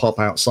having a pop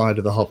outside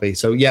of the hobby.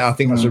 So yeah, I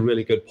think that's a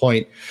really good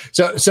point.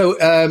 So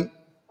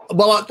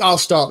Well, I'll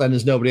start then,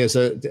 as nobody has.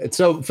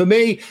 So for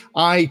me,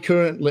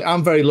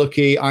 I'm very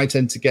lucky. I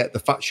tend to get the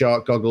Fat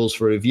Shark goggles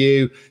for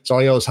review, so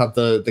I always have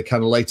the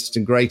kind of latest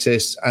and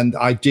greatest. And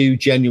I do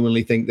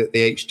genuinely think that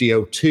the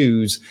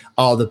HDO2s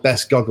are the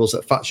best goggles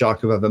that Fat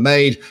Shark have ever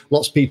made.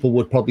 Lots of people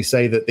would probably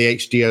say that the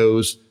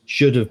HDOs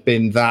should have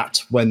been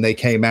that when they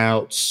came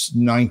out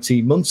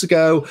 90 months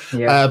ago.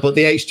 Yeah. But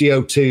the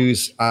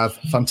HDO2s have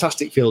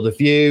fantastic field of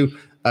view,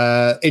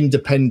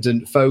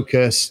 independent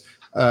focus,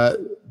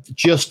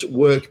 just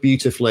work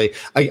beautifully.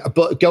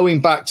 But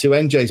going back to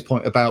NJ's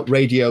point about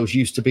radios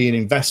used to be an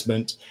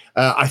investment,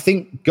 I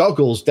think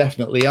goggles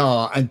definitely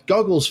are. And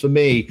goggles for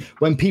me,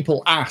 when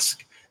people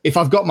ask, if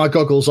I've got my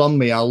goggles on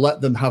me, I'll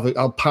let them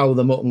I'll power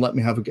them up and let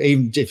me have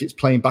even if it's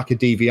playing back a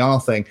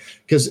DVR thing,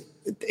 because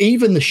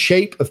even the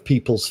shape of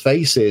people's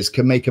faces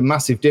can make a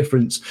massive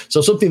difference.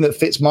 So something that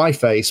fits my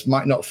face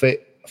might not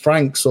fit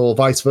Frank's, or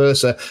vice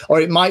versa.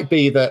 Or it might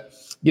be that,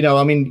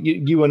 I mean,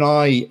 you and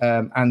I,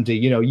 Andy,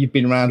 you've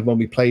been around when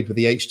we played with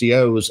the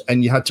HDOs,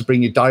 and you had to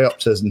bring your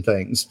diopters and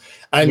things.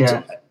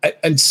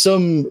 And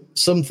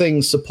some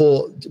things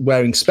support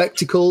wearing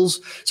spectacles.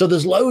 So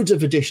there's loads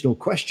of additional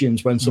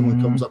questions when someone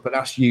comes up and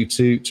asks you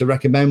to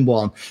recommend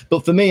one.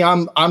 But for me,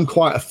 I'm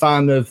quite a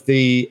fan of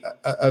the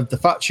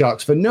Fat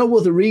Sharks for no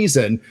other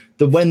reason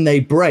than when they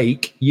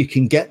break, you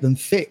can get them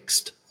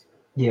fixed.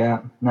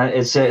 Yeah, no,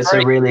 it's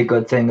a really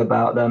good thing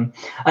about them.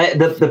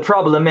 The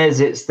problem is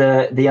it's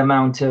the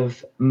amount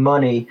of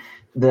money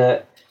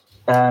that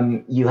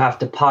you have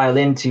to pile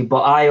into.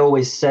 But I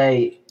always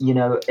say,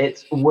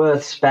 it's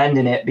worth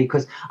spending it,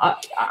 because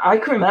I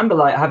can remember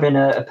like having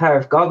a pair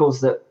of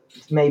goggles that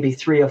maybe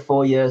 3 or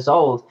 4 years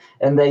old,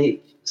 and they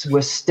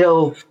were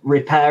still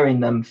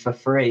repairing them for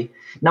free.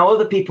 Now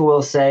other people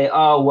will say,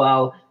 oh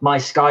well, my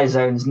Sky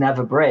Zones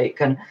never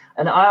break, and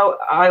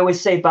I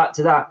always say back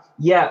to that,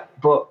 yeah,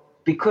 but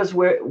because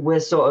we're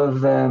sort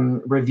of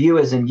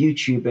reviewers and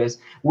YouTubers,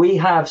 we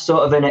have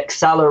sort of an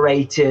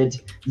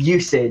accelerated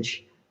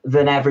usage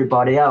than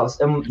everybody else.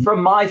 And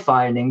from my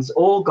findings,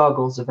 all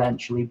goggles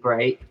eventually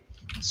break.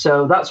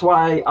 So that's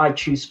why I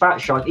choose Fat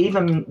Shark,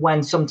 even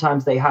when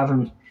sometimes they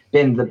haven't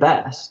been the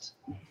best.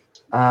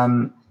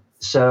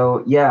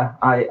 So yeah,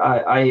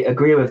 I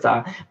agree with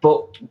that.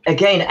 But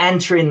again,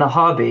 entering the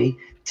hobby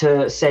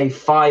to say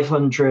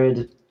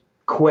 500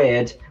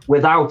 quid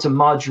without a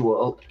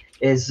module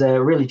is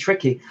really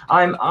tricky.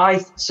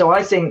 So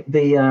I think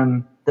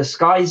the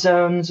Sky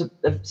Zones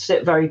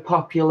sit very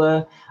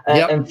popular,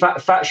 and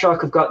Fat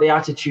Shark have got the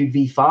Attitude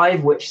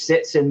V5, which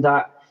sits in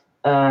that.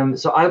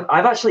 So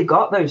I've actually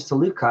got those to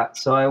look at.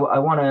 So I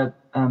want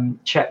to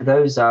check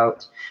those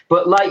out.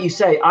 But like you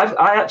say,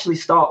 I actually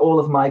start all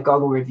of my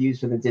goggle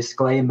reviews with a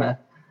disclaimer,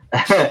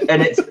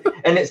 and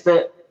it's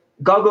that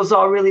goggles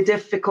are really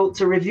difficult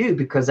to review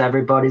because I'm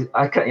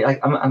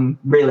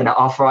reeling it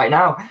off right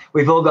now.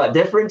 We've all got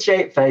different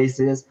shaped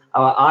faces.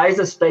 Our eyes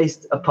are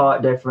spaced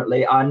apart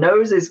differently. Our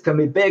noses can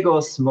be big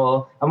or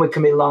small, and we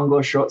can be long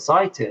or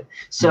short-sighted.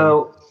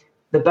 So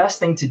the best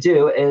thing to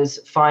do is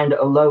find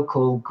a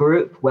local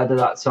group, whether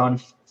that's on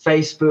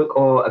Facebook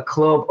or a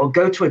club, or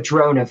go to a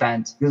drone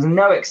event. There's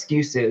no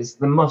excuses.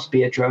 There must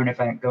be a drone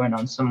event going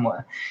on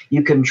somewhere.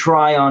 You can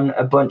try on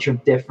a bunch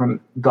of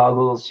different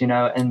goggles,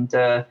 and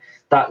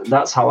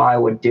that's how I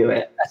would do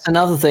it. That's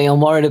another thing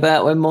I'm worried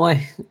about when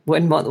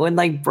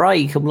they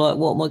break. I'm like,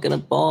 what am I going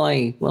to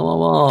buy?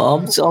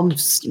 I'm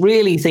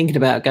really thinking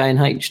about going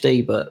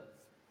HD, but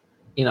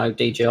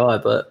DJI.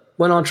 But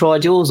when I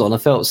tried yours on, I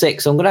felt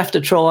sick. So I'm going to have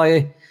to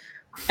try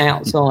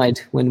outside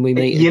when we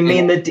meet. You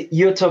mean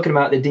you're talking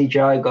about the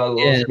DJI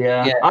goggles?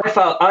 Yeah.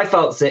 I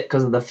felt sick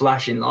because of the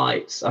flashing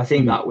lights. I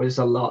think that was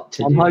a lot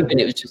to do. I'm hoping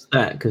it was just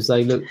that, because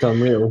they looked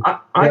unreal.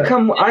 I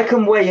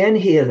can weigh in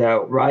here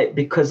though, right?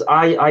 Because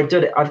I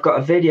did it. I've got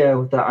a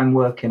video that I'm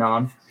working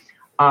on.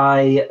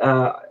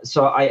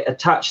 So I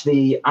attached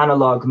the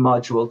analog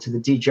module to the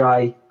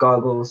DJI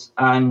goggles,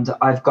 and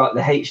I've got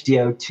the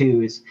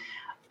HDO2s.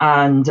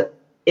 And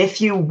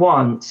if you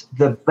want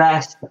the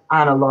best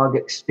analog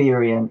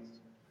experience,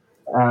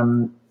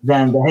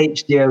 then the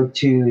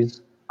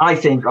HDO2s, I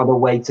think, are the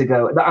way to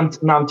go.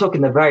 I'm talking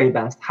the very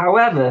best.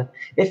 However,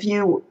 if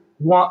you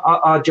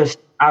are just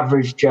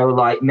average Joe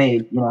like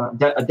me,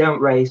 don't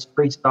race,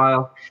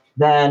 freestyle,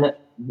 then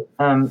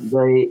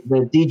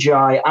the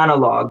DJI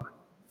analog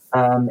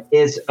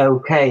is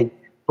okay.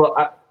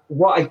 But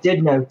what I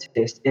did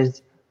notice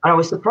is, and I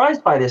was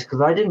surprised by this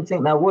because I didn't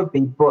think there would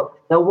be, but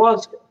there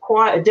was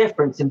quite a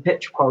difference in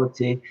picture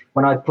quality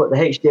when I put the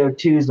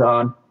HDO2s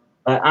on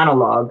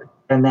analog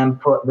and then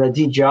put the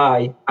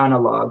DJI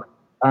analog.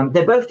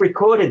 They both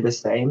recorded the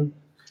same.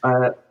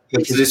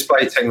 There's a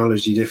display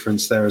technology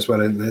difference there as well,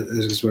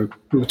 as we're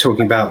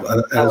talking about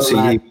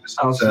LCD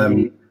versus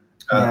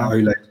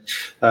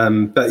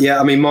OLED. But yeah,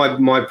 I mean,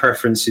 my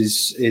preference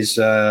is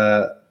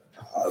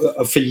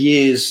for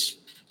years,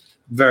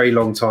 very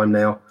long time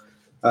now.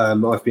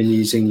 I've been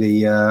using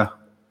the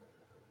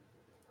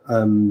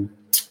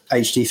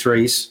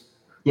HD3s,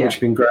 which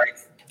have been great.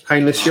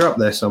 Painless, you're up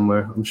there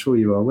somewhere. I'm sure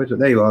you are.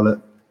 There you are.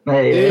 Look.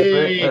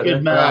 Hey,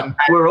 good man.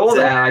 We're all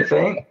there, I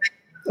think.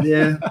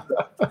 Yeah,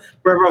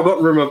 wherever I've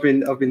got room,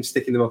 I've been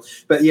sticking them on.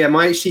 But yeah,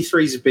 my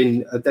HD3s have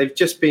been they've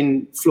just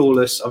been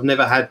flawless. I've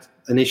never had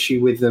an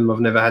issue with them.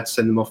 I've never had to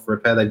send them off for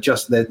repair.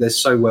 They're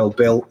so well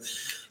built.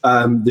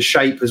 The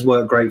shape has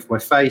worked great for my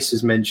face,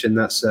 as mentioned.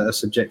 That's a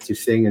subjective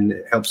thing, and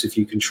it helps if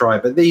you can try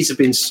it. But these have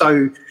been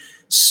so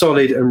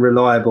solid and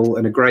reliable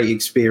and a great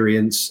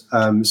experience.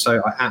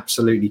 So I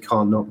absolutely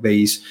can't knock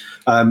these.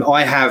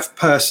 I have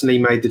personally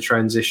made the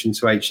transition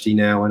to HD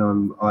now,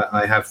 and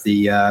I have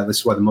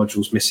that's why the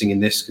module's missing in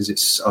this,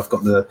 because I've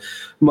got the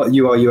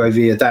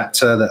UR-UAV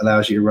adapter that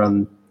allows you to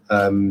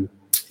run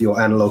your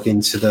analog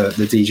into the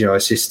DJI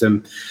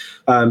system.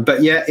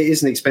 But yeah, it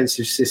is an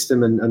expensive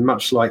system, and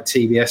much like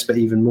TBS, but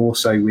even more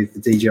so with the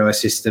DJI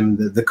system,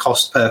 the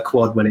cost per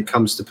quad when it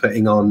comes to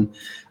putting on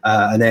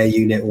an Air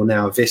unit or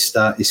now a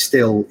Vista is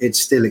still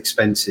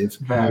expensive. So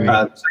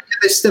yeah,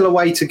 there's still a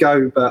way to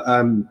go, but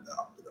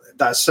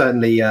that's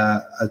certainly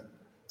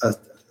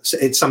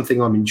it's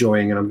something I'm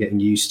enjoying and I'm getting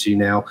used to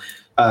now.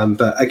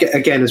 But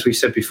again, as we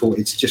said before,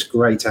 it's just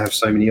great to have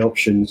so many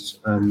options.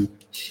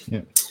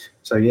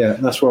 So yeah,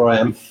 that's where I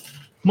am.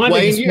 My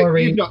biggest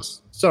worry.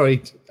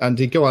 Sorry,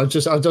 Andy, go on.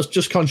 I'm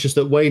just conscious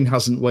that Wayne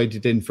hasn't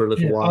waded in for a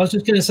little while. I was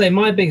just going to say,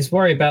 my biggest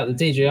worry about the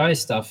DJI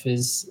stuff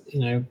is,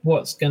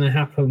 what's going to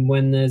happen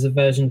when there's a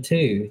version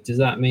 2? Does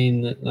that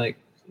mean that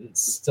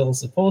it's still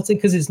supported?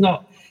 Because it's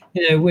not,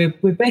 we're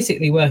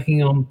basically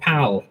working on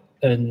PAL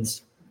and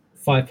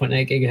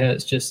 5.8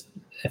 gigahertz just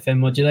FM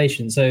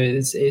modulation. So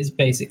it's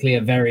basically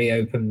a very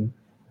open,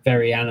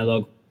 very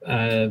analog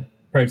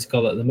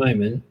protocol at the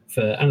moment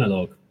for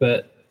analog.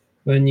 But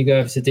when you go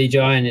over to DJI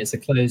and it's a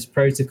closed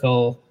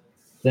protocol,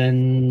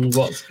 then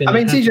what's going to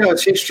happen?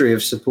 DJI's history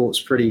of support's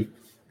pretty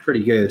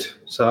good,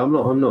 so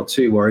I'm not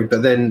too worried.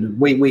 But then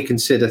we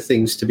consider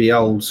things to be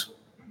old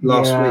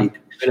last week.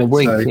 In a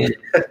week, so,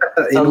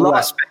 in all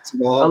aspects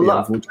of our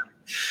hobby,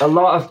 a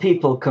lot of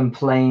people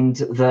complained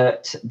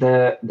that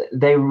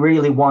they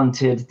really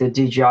wanted the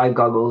DJI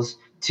goggles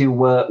to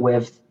work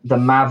with the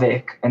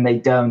Mavic, and they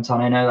don't.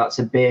 And I know that's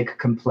a big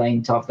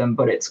complaint of them,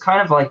 but it's kind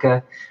of like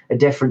a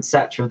different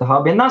sector of the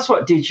hobby, and that's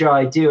what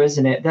DJI do,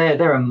 isn't it?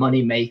 They're a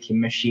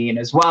money-making machine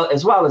as well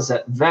as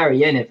a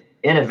very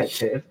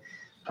innovative,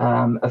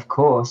 of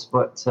course.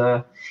 But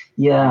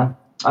yeah,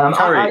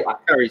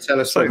 Curry, tell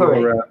us what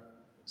your.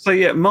 So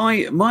yeah,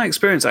 my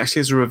experience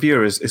actually as a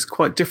reviewer is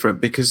quite different,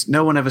 because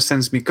no one ever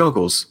sends me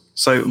goggles.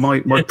 So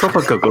my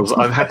proper goggles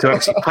I've had to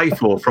actually pay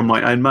for from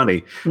my own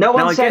money. No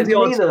one sends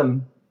me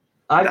them.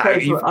 I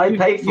paid for them.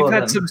 You've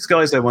had some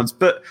Skyzo ones,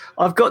 but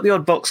I've got the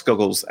odd box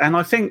goggles, and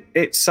I think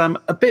it's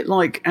a bit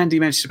like Andy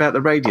mentioned about the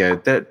radio.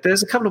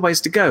 There's a couple of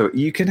ways to go.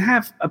 You can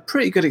have a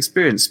pretty good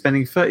experience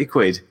spending 30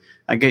 quid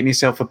and getting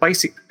yourself a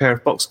basic pair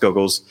of box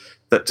goggles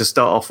to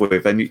start off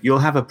with, and you'll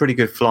have a pretty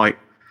good flight.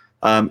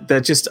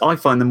 I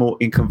find them more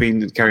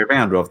inconvenient to carry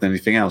around rather than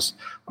anything else.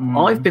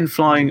 I've been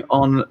flying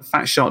on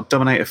Fat Shark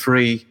Dominator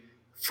 3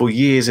 for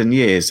years and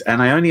years,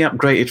 and I only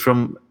upgraded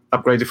from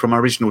my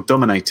original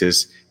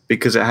Dominators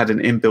because it had an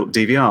inbuilt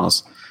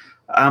DVRs.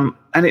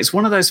 And it's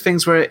one of those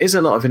things where it is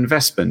a lot of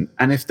investment,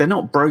 and if they're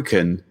not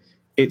broken,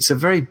 it's a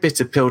very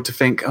bitter pill to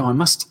think, I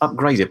must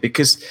upgrade it,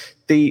 because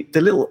the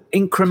little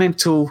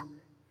incremental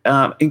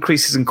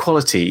increases in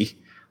quality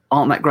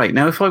aren't that great.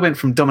 Now, if I went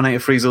from Dominator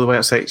 3s all the way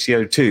up to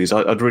HDO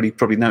 2s, I'd really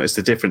probably notice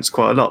the difference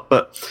quite a lot.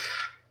 But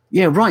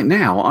yeah, right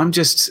now,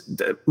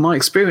 my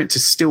experience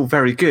is still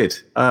very good.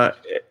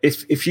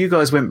 If you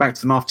guys went back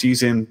to them after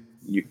using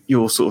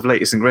your sort of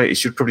latest and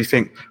greatest, you'd probably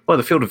think, well,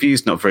 the field of view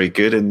is not very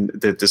good and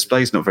the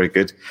display's not very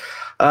good.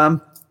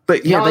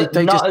 But yeah,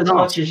 they not as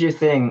much as you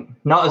think.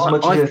 Not as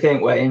much as you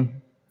think, Wayne.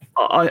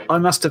 I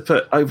must have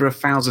put over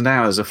 1,000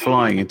 hours of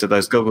flying into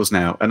those goggles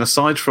now, and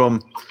aside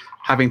from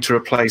having to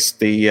replace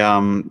the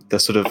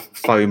sort of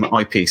foam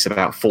eyepiece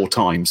about 4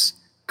 times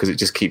because it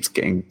just keeps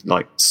getting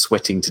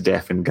sweating to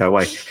death and go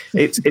away,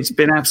 it's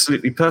been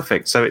absolutely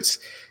perfect. So it's.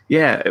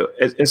 Yeah,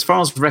 as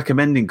far as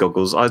recommending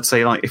goggles, I'd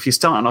say if you're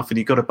starting off and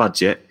you've got a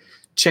budget,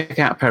 check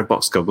out a pair of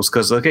box goggles,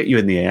 because they'll get you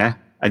in the air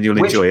and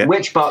you'll enjoy it.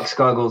 Which box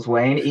goggles,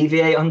 Wayne?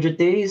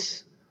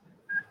 EVA-800Ds?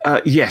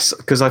 Yes,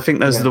 because I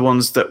think those are the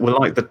ones that were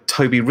like the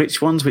Toby Rich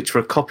ones, which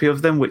were a copy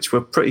of them, which were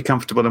pretty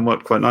comfortable and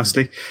worked quite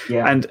nicely.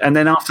 Yeah. And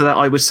then after that,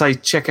 I would say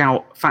check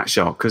out Fat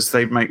Shark, because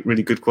they make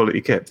really good quality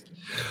kit.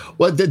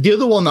 Well, the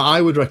other one that I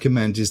would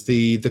recommend is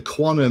the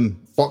Quantum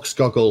box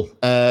goggle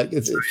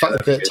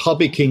that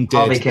Hobby King did.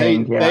 Hobby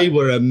King, they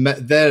were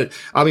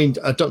I mean,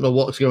 I don't know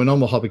what's going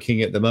on with Hobby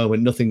King at the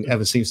moment. Nothing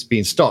ever seems to be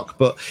in stock.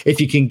 But if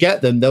you can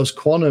get them, those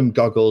Quantum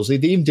goggles, they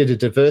even did a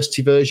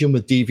diversity version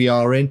with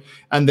DVR in,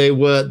 and they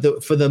were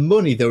for the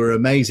money, they were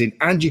amazing.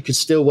 And you could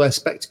still wear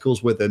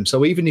spectacles with them.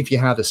 So even if you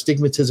had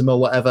astigmatism or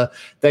whatever,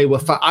 they were.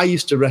 I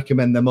used to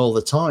recommend them all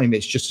the time.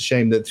 It's just a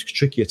shame that it's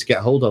trickier to get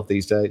hold of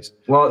these days.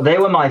 Well, they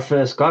were my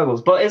first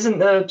goggles, but isn't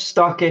the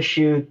stock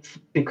issue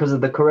because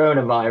of the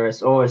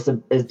coronavirus, or does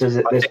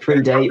it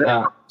predate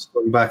that? It's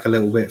gone back a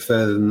little bit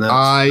further than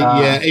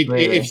that.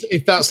 Really?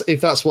 If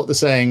that's what they're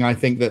saying, I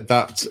think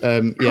that's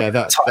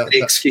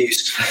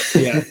excuse.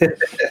 Yeah.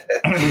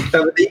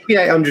 The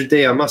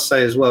EVA-800D, I must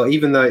say as well,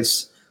 even though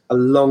it's a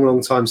long,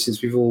 long time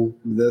since we've all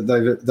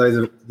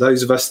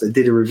those of us that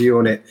did a review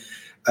on it.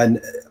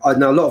 And I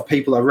know a lot of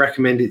people I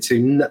recommend it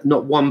to.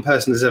 Not one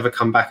person has ever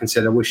come back and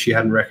said, I wish you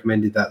hadn't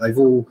recommended that. They've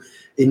all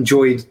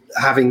enjoyed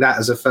having that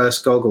as a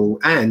first goggle.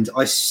 And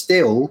I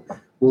still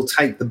will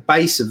take the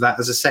base of that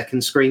as a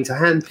second screen to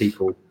hand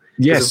people.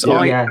 Yes,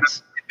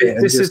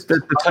 this is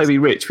the Toby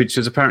Rich, which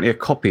is apparently a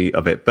copy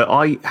of it. But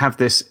I have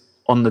this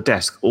on the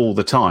desk all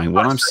the time.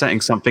 When I'm setting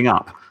something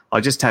up,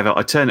 I just have it,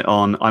 I turn it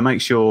on, I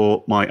make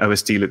sure my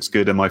OSD looks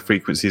good and my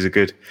frequencies are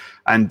good.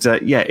 And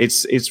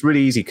it's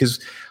really easy because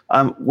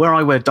where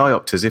I wear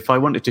diopters, if I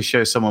wanted to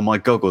show someone my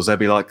goggles, they'd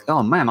be like,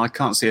 oh man, I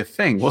can't see a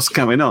thing. What's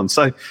going on?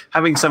 So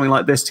having something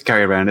like this to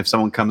carry around, if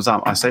someone comes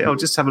up, I say, oh,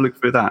 just have a look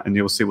through that and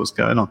you'll see what's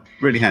going on.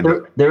 Really handy.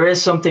 There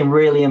is something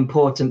really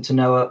important to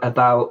know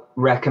about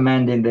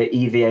recommending the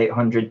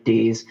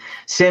EV800Ds.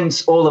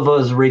 Since all of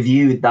us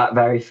reviewed that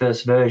very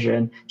first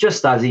version,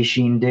 just as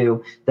Eachine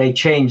do, they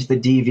changed the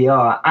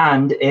DVR.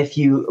 And if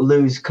you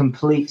lose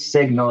complete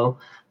signal,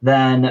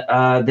 then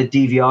the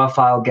DVR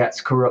file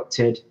gets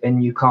corrupted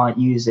and you can't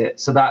use it.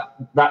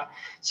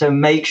 So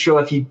make sure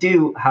if you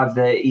do have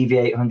the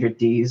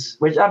EV800Ds,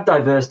 which have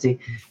diversity,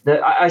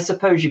 that I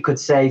suppose you could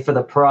say for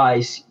the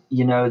price,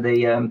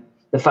 the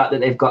fact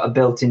that they've got a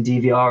built-in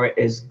DVR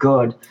is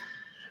good.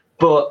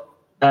 But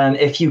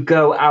if you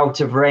go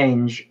out of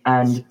range,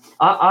 and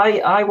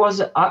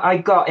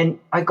I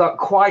got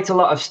quite a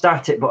lot of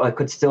static, but I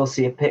could still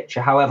see a picture.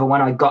 However,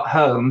 when I got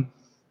home,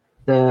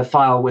 the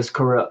file was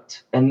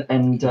corrupt, and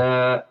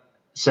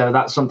so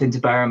that's something to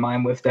bear in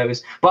mind with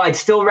those. But I'd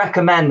still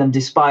recommend them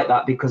despite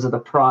that because of the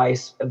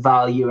price,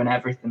 value, and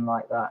everything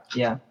like that.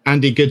 Yeah.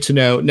 Andy, good to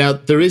know. Now,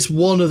 there is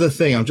one other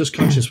thing. I'm just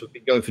conscious we've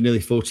been going for nearly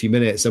 40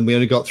 minutes and we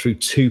only got through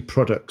 2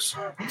 products.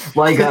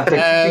 Well, you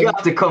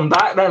have to come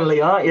back then,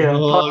 Lee, aren't you?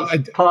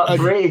 Part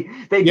 3.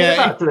 They did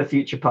Back to the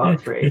Future Part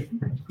 3.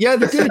 Yeah,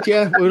 they did,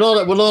 yeah.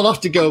 We'll all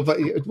have to go. But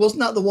wasn't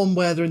that the one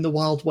where they're in the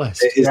Wild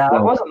West? Yeah, I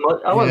wasn't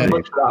much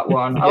for that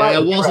one.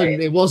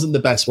 It wasn't the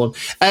best one.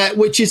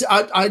 Which is,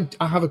 I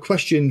have a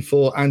question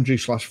for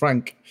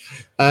Andrew/Frank.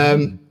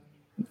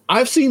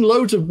 I've seen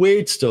loads of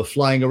weird stuff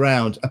flying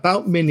around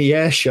about Mini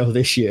Air Show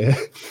this year.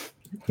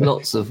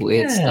 Lots of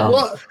weird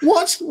stuff.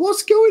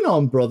 What's going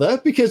on, brother?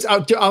 Because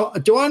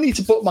do I need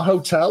to book my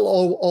hotel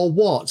or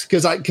what?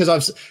 Because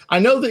I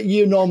know that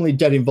you're normally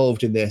dead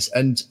involved in this,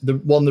 and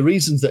one of the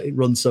reasons that it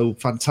runs so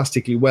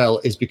fantastically well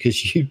is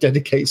because you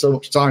dedicate so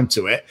much time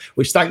to it.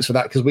 Which thanks for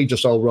that, because we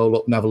just all roll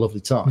up and have a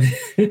lovely time.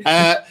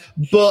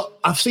 But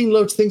I've seen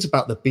loads of things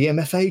about the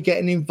BMFA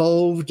getting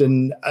involved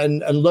and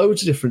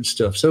loads of different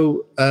stuff.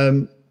 So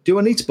do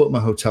I need to book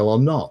my hotel or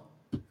not?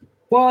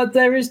 Well,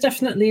 there is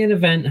definitely an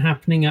event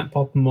happening at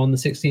Popham on the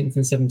 16th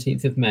and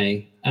 17th of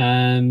May.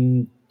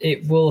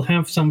 It will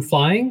have some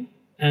flying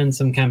and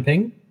some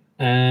camping.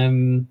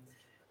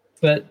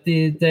 But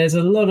there's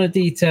a lot of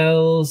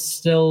details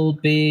still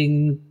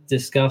being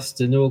discussed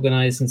and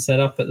organized and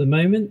set up at the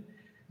moment.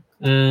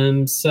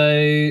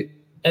 So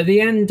at the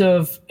end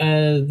of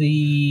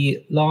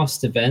the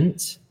last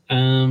event,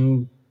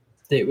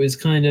 it was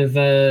kind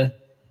of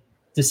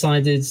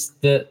decided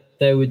that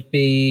there would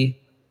be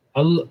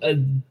a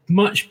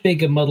much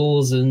bigger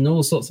models and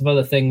all sorts of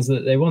other things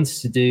that they wanted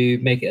to do,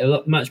 make it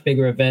a much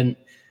bigger event,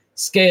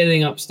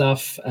 scaling up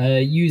stuff,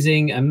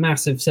 using a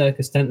massive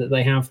circus tent that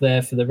they have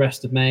there for the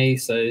rest of May.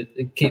 So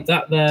keep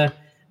that there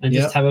and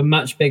just have a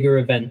much bigger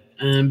event.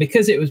 And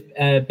because it was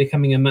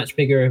becoming a much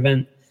bigger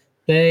event,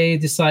 they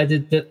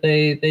decided that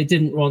they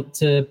didn't want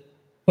to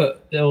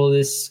put all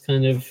this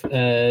kind of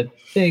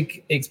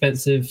big,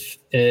 expensive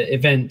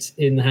event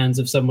in the hands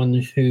of someone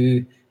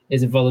who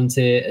is a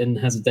volunteer and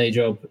has a day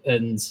job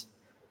and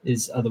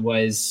is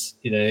otherwise,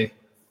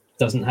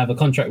 doesn't have a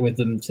contract with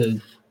them to,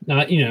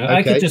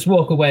 I could just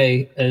walk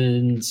away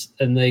and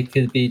they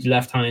could be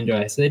left high and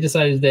dry. So they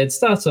decided they'd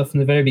start off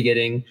from the very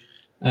beginning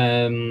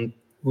they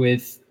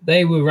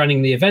were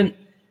running the event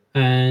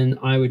and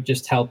I would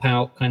just help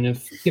out, kind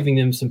of giving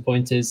them some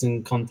pointers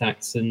and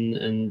contacts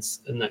and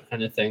that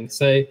kind of thing.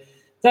 So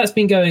that's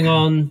been going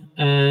on.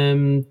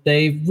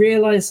 They've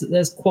realized that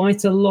there's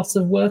quite a lot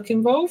of work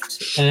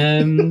involved.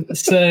 And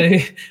this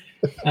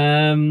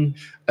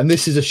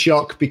is a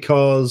shock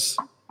because...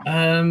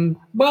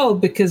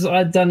 because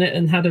I'd done it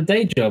and had a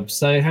day job.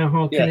 So how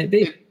hard can it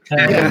be?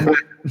 You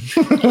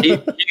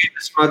the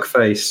smug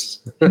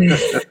face.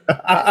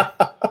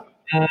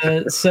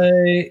 So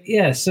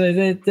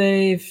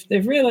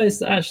they've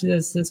realized that actually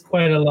there's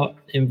quite a lot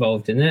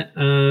involved in it.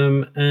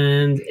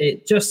 And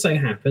it just so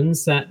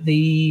happens that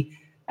the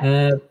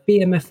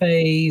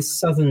BMFA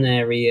southern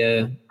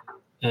area,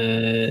 so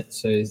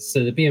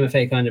the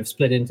BMFA kind of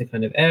split into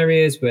kind of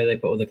areas where they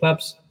put all the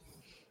clubs,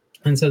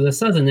 and so the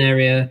southern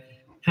area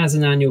has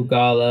an annual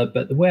gala,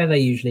 but where they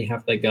usually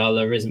have their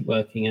gala isn't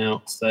working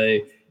out. So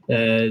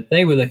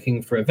they were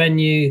looking for a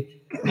venue.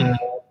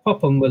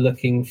 Popham were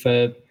looking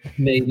for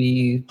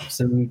maybe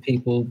some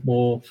people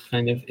more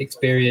kind of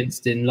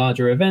experienced in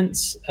larger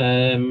events,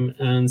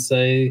 and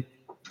so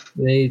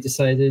they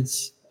decided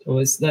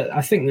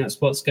I think that's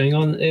what's going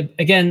on.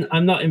 Again,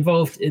 I'm not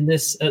involved in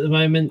this at the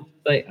moment.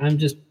 Like, I'm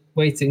just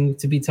waiting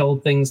to be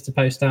told things to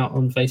post out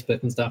on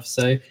Facebook and stuff.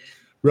 So,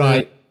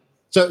 right.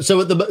 So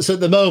at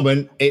the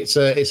moment, it's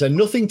a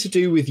nothing to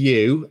do with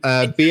you.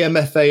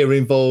 BMFA are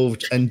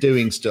involved and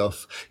doing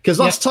stuff. Because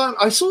last time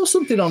I saw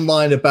something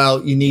online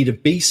about you need a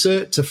B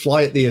cert to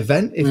fly at the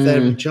event if they're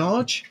in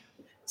charge.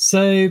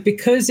 So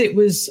because it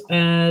was,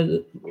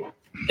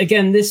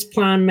 again, this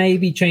plan may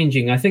be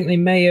changing. I think they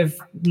may have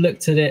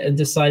looked at it and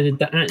decided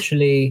that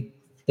actually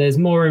there's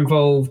more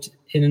involved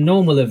in a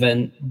normal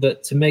event,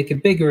 but to make a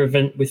bigger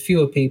event with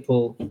fewer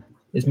people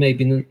is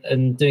maybe,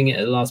 and doing it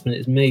at the last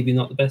minute is maybe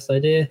not the best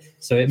idea.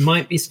 So it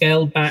might be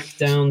scaled back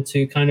down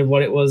to kind of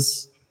what it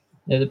was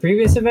at the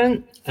previous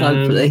event.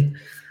 Hopefully.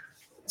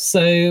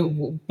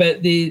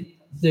 But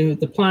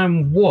the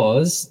plan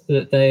was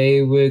that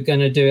they were going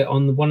to do it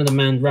on one of the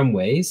manned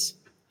runways.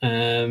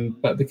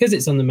 But because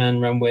it's on the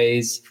manned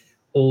runways,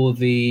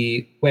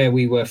 where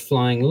we were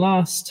flying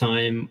last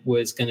time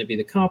was going to be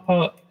the car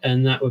park,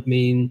 and that would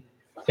mean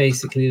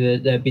basically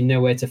that there'd be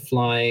nowhere to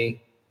fly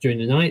during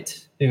the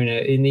night, in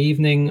the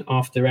evening,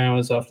 after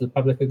hours, after the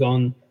public are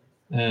gone,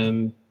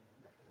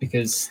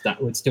 because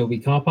that would still be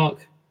car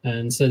park.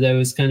 And so there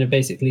was kind of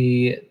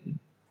basically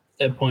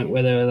a point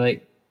where they were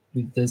like,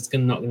 there's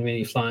not going to be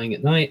any flying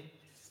at night,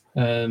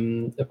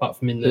 apart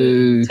from in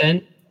the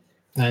tent.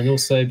 And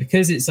also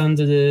because it's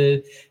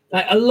under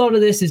a lot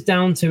of this is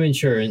down to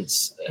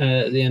insurance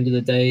at the end of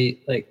the day.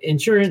 Like,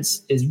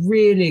 insurance is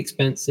really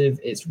expensive.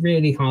 It's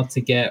really hard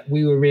to get.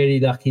 We were really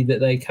lucky that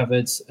they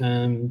covered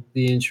the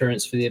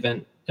insurance for the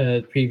event,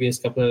 previous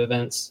couple of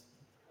events.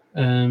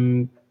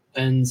 And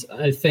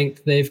I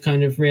think they've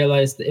kind of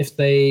realized that if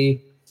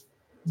they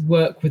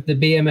work with the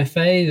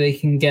BMFA, they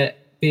can get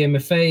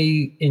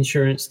BMFA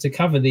insurance to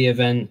cover the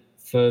event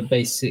for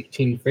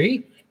basically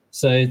free.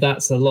 So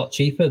that's a lot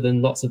cheaper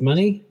than lots of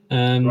money.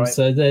 Right.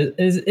 So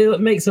it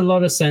makes a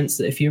lot of sense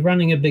that if you're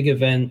running a big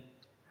event,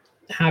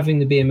 having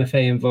the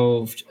BMFA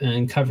involved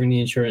and covering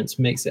the insurance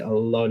makes it a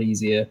lot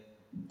easier.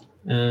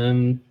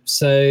 But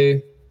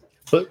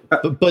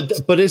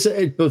is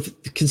it? But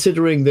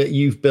considering that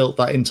you've built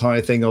that entire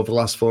thing over the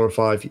last 4 or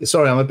 5 years,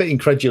 sorry, I'm a bit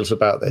incredulous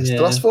about this. Yeah.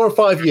 The last 4 or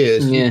 5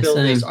 years, you've built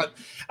this.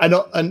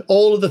 And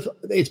all of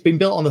it's been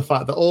built on the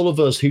fact that all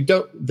of us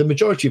the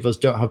majority of us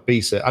don't have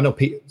BSIT. I know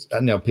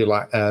people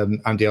like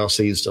Andy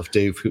RC and stuff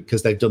do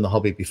because they've done the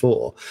hobby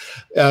before.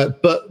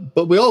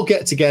 But we all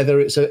get together.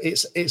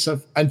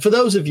 And for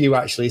those of you,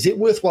 actually, is it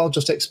worthwhile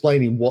just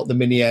explaining what the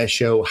mini air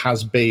show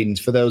has been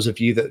for those of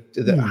you that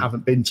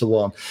haven't been to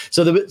one?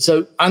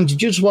 So Andy,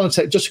 do you just want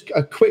to take just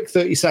a quick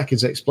 30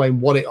 seconds to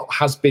explain what it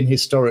has been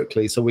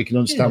historically, so we can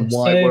understand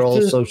why we're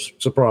all so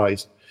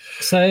surprised?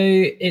 So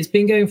it's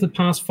been going for the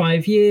past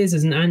 5 years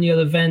as an annual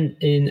event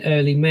in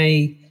early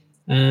May,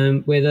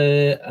 with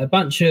a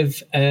bunch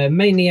of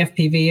mainly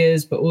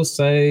FPVers, but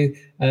also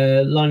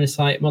line of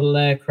sight model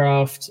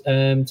aircraft,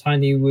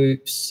 tiny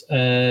whoops,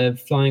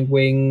 flying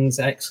wings,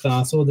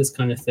 X-Class, all this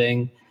kind of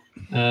thing.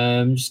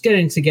 Just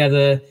getting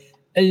together.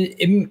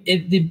 In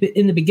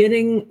the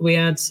beginning, we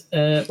had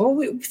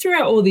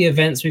throughout all the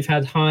events, we've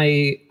had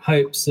high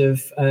hopes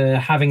of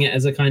having it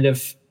as a kind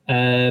of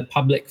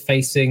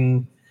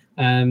public-facing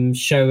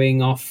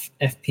showing off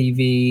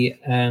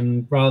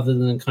FPV, rather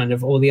than kind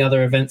of all the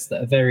other events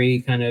that are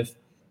very kind of,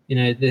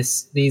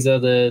 these are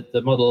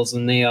the models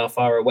and they are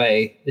far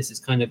away. This is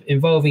kind of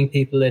involving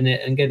people in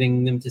it and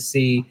getting them to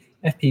see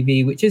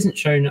FPV, which isn't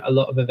shown at a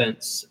lot of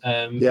events,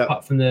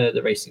 apart from the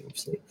racing,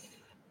 obviously.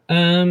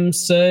 Well,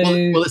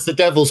 it's the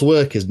devil's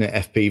work, isn't it?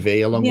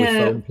 FPV along with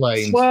foam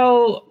planes.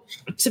 Well,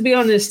 to be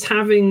honest,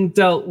 having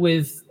dealt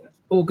with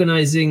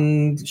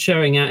organizing,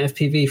 showing out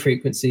FPV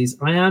frequencies,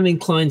 I am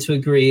inclined to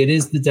agree it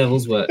is the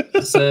devil's work.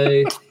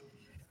 So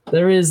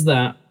there is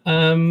that.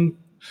 But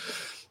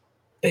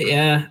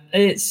yeah,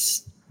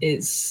 this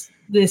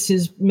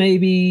is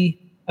maybe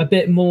a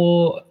bit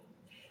more.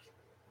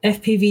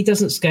 FPV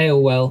doesn't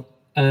scale well.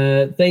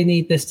 They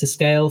need this to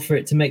scale for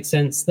it to make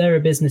sense. They're a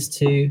business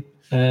too.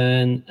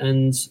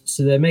 And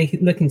so they're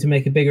looking to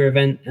make a bigger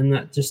event, and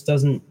that just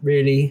doesn't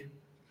really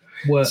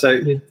work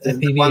with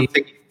FPV.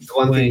 The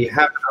one thing you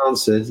haven't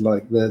answered,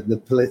 like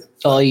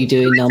are you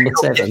doing number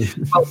 7?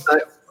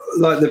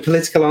 Like the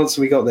political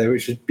answer we got there,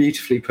 which was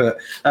beautifully put.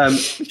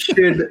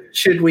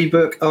 Should we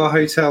book our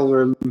hotel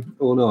room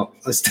or not?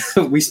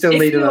 We still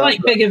need an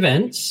like big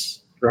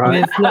events,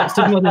 right? With lots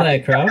of model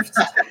aircraft.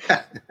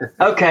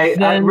 Okay,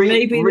 then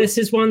maybe this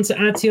is one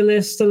to add to your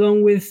list,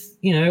 along with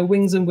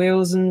Wings and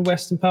Wheels and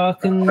Western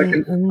Park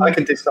and I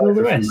can decide all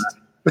the rest.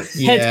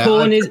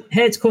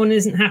 Headcorn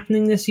isn't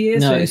happening this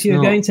year, so if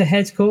you're going to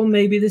Headcorn,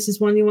 maybe this is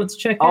one you want to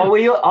check out.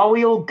 Are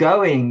we all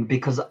going?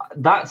 Because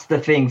that's the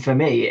thing for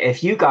me.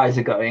 If you guys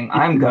are going,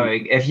 I'm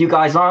going. If you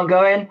guys aren't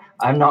going,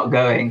 I'm not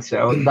going.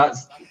 So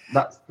that's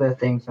the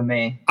thing for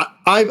me.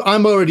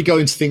 I'm already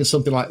going to think of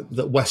something like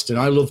the Western.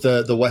 I love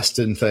the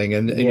Western thing,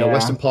 and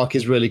Western Park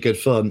is really good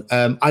fun.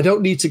 I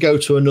don't need to go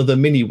to another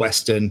mini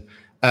Western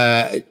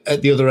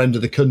at the other end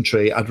of the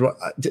country.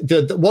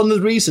 One of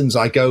the reasons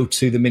I go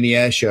to the mini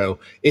air show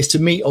is to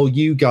meet all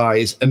you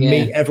guys and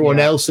meet everyone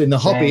else in the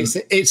hobby.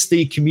 It's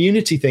the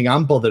community thing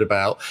I'm bothered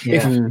about.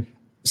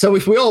 So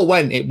if we all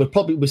went, it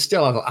would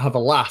still have a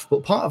laugh.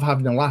 But part of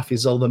having a laugh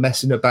is all the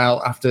messing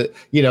about after,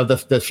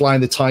 the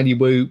flying the tiny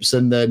whoops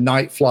and the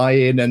night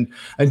flying and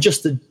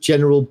just the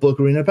general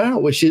buggering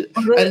about, which is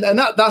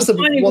that's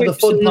one of the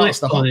fun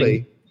parts of the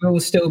hobby. Will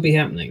still be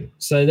happening.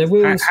 So there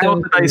will How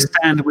do they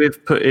stand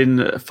with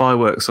putting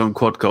fireworks on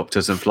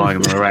quadcopters and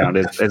flying them around?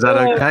 Is that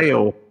okay,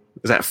 or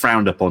is that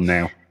frowned upon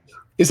now?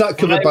 Is that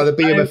covered by the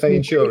BMFA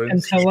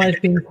insurance? Until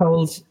I've been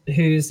told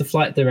who's the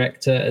flight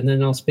director, and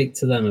then I'll speak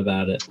to them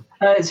about it.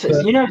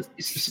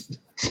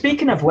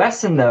 Speaking of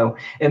Western, though,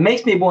 it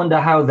makes me wonder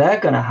how they're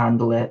going to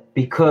handle it,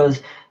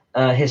 because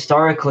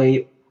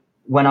historically,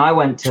 when I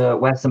went to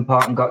Western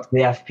Park and got to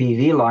the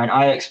FPV line,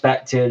 I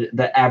expected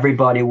that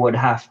everybody would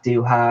have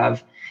to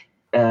have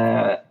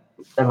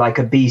like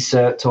a B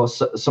cert or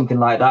something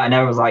like that, and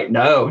everyone's like,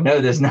 no,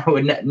 there's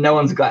no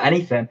one's got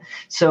anything.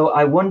 So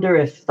I wonder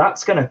if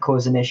that's going to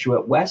cause an issue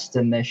at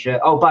Western this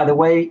year. Oh, by the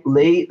way,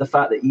 Lee, the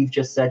fact that you've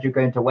just said you're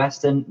going to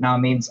Western now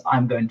means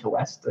I'm going to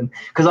Western,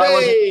 because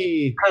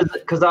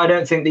I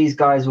don't think these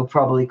guys will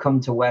probably come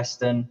to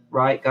Western,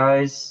 right,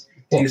 guys?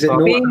 Is it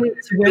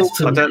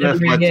Western? I don't know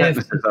if my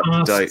technical is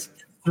up to date.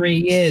 3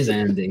 years,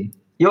 Andy.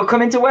 You're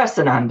coming to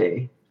Western,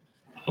 Andy?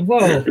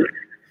 Well,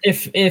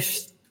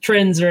 if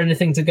trends are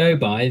anything to go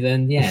by,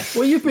 then yeah.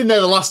 Well, you've been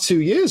there the last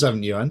 2 years,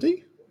 haven't you,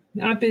 Andy?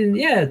 I've been,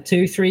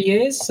 2-3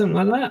 years, something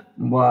like that.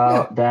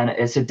 Well, then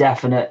it's a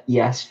definite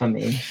yes for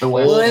me.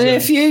 Well, and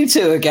if you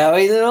two are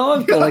going, then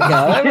I've got to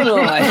go, haven't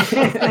I?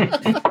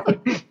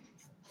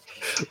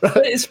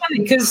 But it's funny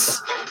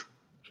because,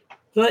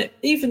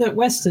 even at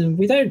Western,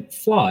 we don't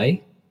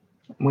fly.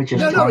 We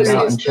just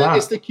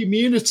it's the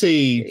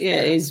community.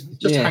 It's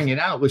just hanging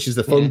out, which is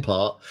the fun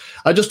part.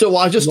 I just don't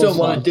want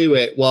to do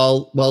it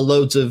while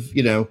loads of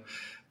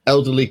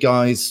elderly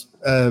guys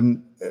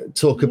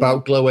talk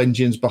about glow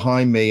engines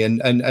behind me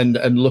and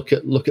look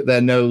at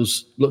their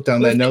nose, look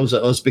down their nose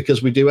at us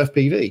because we do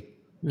FPV.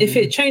 If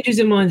it changes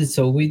your mind at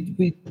all,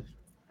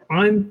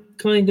 I'm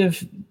kind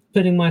of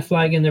putting my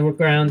flag in the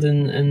ground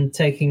and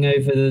taking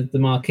over the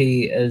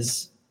marquee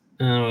as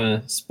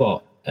our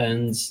spot.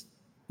 And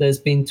there's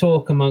been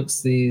talk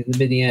amongst the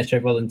mini air show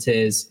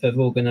volunteers of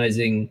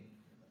organising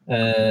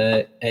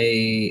a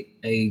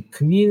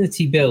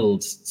community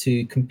build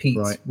to compete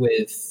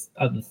with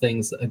other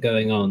things that are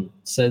going on.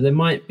 So there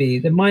might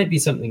be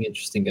something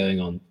interesting going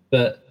on,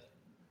 but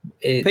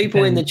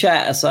people in the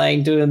chat are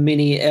saying do a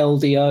mini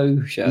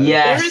LDO show.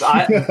 Yes,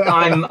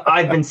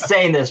 I've been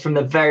saying this from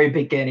the very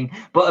beginning,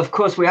 but of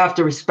course we have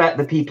to respect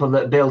the people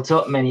that built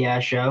up Mini Air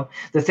Show.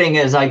 The thing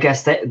is, I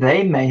guess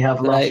they may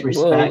have lost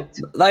respect.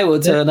 Well, they will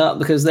turn up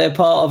because they're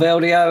part of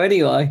LDO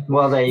anyway.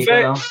 Well, there you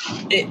go.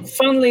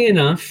 Funnily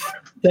enough,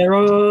 there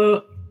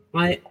are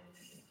I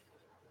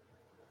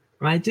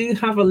do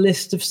have a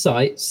list of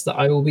sites that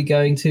I will be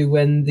going to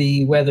when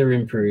the weather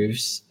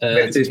improves.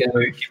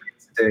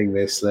 Doing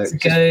this, look.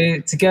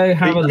 To go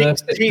have a look.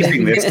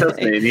 Teasing this, doesn't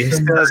he? And he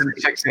still hasn't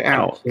checked it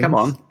out. Come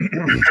on.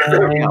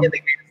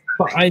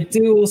 But I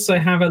do also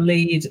have a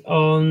lead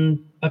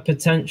on a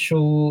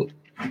potential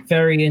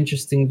very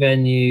interesting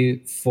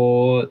venue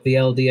for the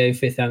LDO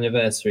 5th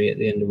anniversary at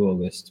the end of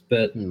August.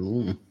 But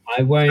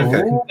I won't.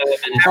 Okay.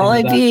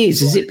 5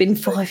 years? Has it been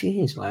 5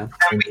 years? Wow.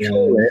 Can we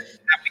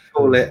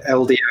call it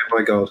LDO?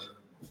 My God,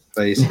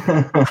 please.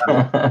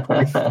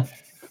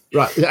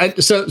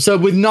 Right. So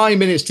with 9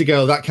 minutes to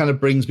go, that kind of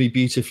brings me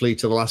beautifully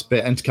to the last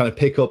bit and to kind of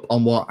pick up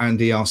on what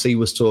Andy RC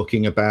was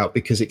talking about,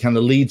 because it kind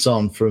of leads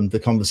on from the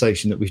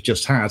conversation that we've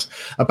just had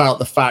about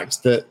the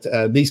fact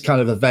that these kind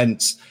of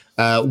events,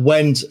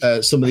 when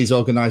some of these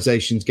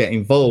organizations get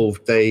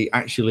involved, they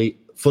actually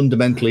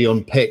fundamentally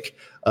unpick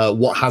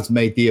what has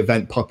made the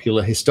event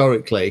popular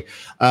historically.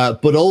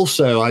 But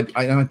also, I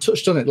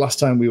touched on it last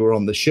time we were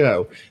on the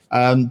show.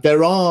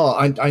 There are,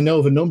 I know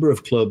of a number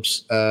of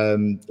clubs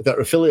that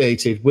are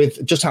affiliated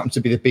with, just happen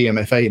to be the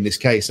BMFA in this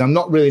case. And I'm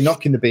not really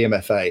knocking the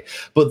BMFA,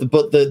 but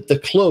the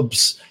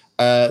clubs,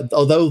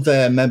 although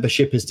their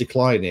membership is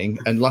declining,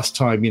 and last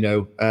time,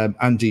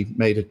 Andy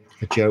made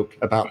a joke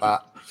about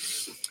that.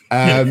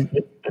 I'm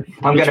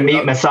going to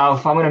mute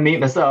myself. Don't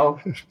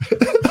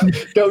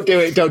do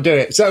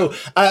it. So,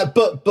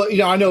 but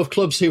I know of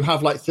clubs who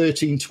have like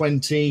 13,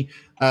 20,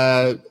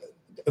 a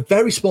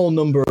very small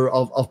number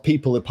of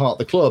people that part of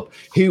the club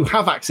who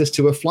have access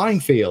to a flying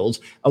field.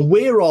 And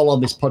we're all on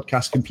this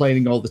podcast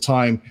complaining all the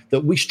time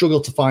that we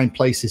struggle to find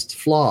places to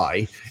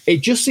fly.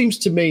 It just seems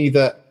to me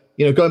that,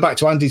 going back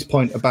to Andy's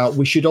point about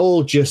we should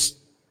all just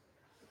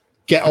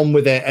get on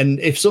with it. And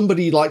if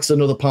somebody likes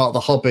another part of the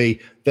hobby,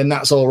 then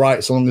that's all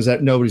right, so long as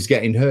nobody's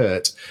getting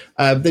hurt.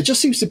 There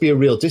just seems to be a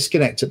real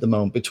disconnect at the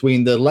moment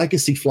between the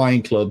legacy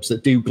flying clubs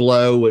that do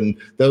glow and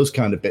those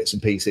kind of bits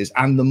and pieces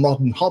and the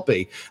modern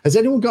hobby. Has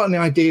anyone got any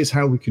ideas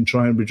how we can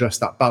try and redress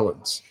that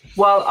balance?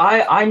 Well,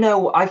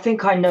 I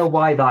think I know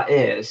why that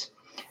is.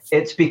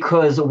 it's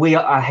because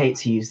I hate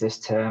to use this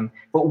term,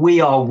 but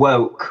we are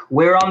woke.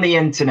 We're on the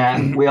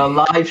internet, we are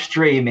live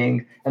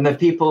streaming, and the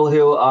people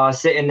who are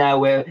sitting there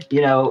with,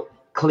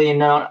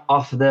 cleaning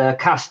off the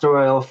castor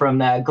oil from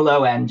their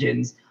glow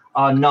engines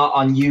are not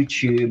on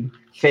YouTube.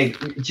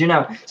 Do you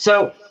know?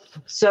 So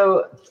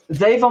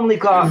they've only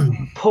got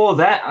to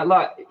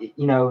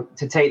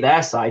take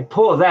their side,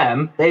 poor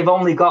them. They've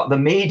only got the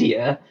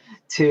media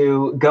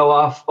to go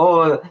off,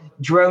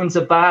 drones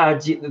are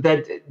bad,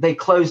 they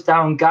closed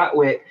down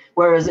Gatwick.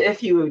 Whereas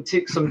if you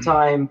took some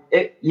time,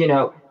 to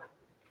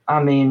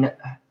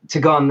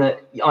go on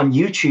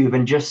YouTube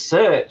and just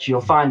search,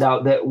 you'll find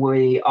out that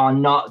we are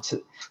not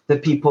the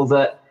people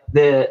that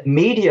the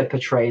media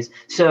portrays.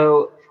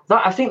 So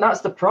I think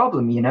that's the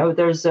problem.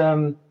 There's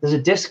a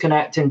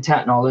disconnect in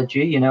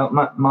technology.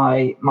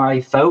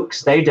 My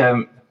folks, they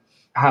don't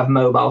have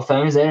mobile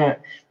phones. They don't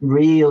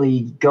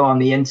really go on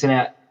the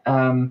internet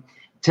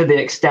to the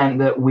extent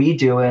that we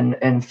do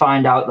and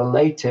find out the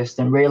latest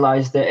and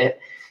realize that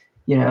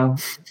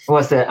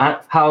what's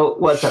that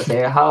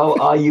say? How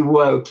are you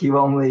woke? You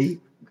only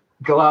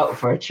go out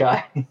for a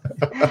chai.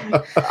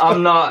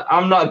 I'm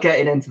not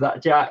getting into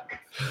that, Jack.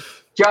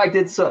 Jack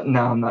did something.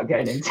 No, I'm not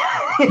getting into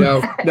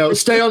it. No.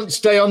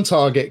 Stay on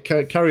target.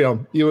 Carry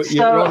on. You're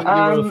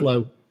on the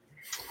flow.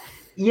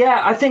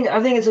 Yeah, I think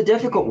it's a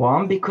difficult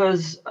one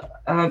because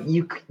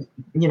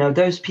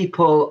those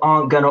people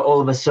aren't going to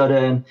all of a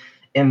sudden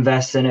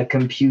invest in a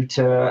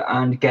computer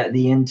and get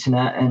the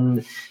internet,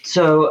 and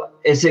so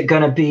is it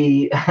going to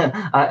be?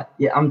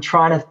 I'm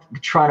trying to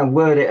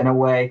word it in a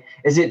way.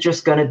 Is it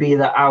just going to be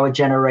that our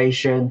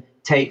generation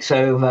takes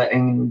over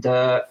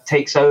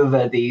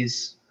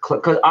these?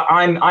 Because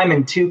I'm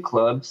in 2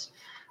 clubs,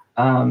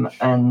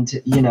 and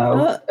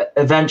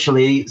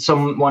eventually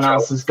someone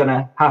else is going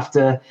to have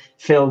to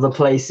fill the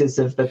places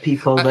of the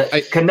people that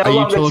can no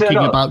longer turn up. Are you talking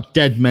about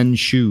dead men's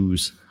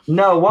shoes?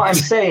 No, what I'm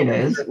saying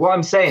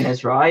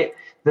is right.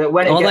 That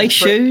when are they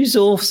shoes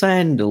or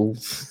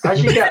sandals?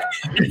 As you get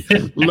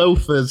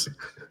loafers.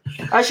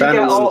 As you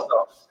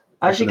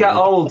get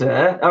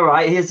older, all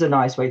right, here's a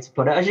nice way to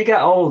put it. As you get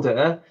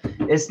older,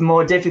 it's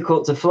more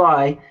difficult to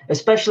fly,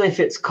 especially if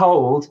it's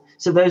cold.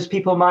 So those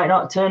people might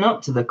not turn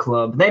up to the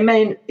club. They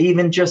may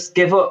even just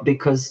give up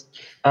because,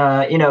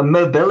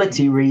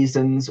 mobility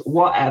reasons,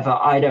 whatever.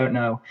 I don't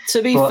know.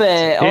 To be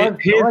fair, I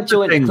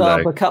joined the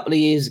club a couple of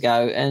years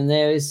ago, and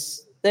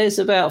there's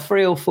about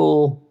 3 or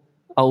 4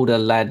 older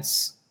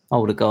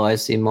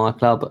guys in my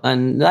club,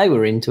 and they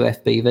were into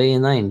FPV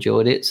and they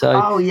enjoyed it.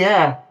 So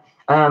yeah.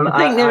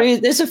 I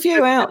think there's a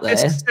few out there.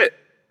 This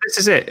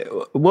is it.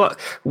 What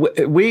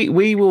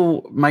we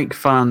will make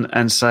fun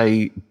and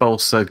say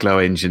balsa, glow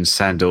engine,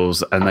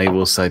 sandals, and they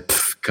will say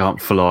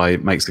can't fly,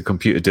 makes the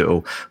computer do it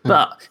all.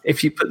 But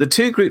if you put the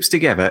 2 groups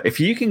together, if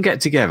you can get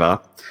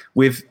together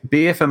with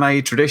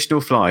BFMA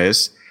traditional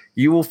flyers,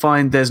 you will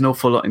find there's an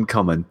awful lot in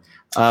common.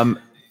 I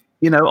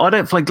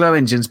don't fly glow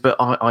engines, but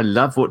I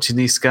love watching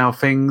these scale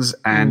things.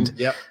 And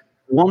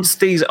once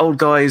these old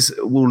guys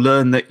will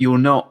learn that you're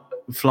not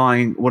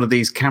flying one of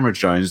these camera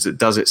drones that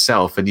does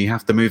itself and you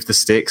have to move the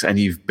sticks and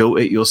you've built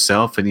it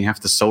yourself and you have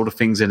to solder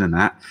things in and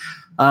that,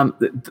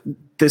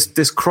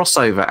 this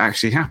crossover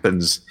actually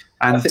happens.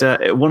 And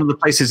one of the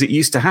places it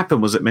used to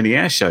happen was at Mini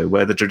Air Show,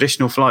 where the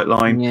traditional flight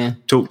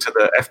line talked to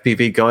the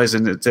FPV guys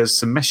and there's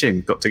some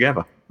meshing got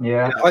together.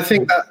 Yeah, I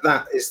think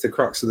that is the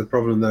crux of the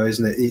problem, though,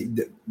 isn't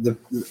it?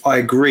 I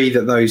agree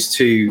that those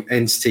 2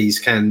 entities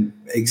can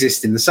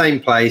exist in the same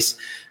place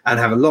and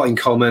have a lot in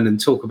common and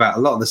talk about a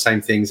lot of the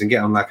same things and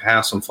get on like a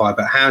house on fire.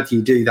 But how do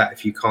you do that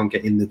if you can't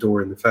get in the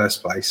door in the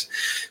first place,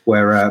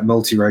 where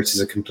multi-rotors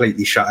are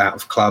completely shut out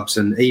of clubs?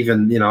 And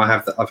even,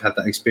 I've had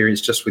that experience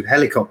just with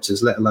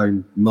helicopters, let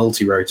alone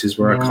multi-rotors,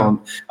 where I've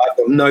got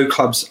no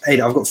clubs.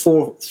 I've got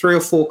 3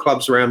 or 4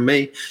 clubs around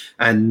me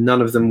and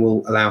none of them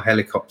will allow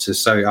helicopters.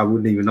 So I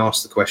wouldn't even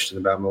ask the question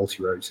about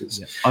multi-rotors.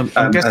 Yeah.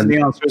 I'm guessing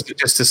the answer is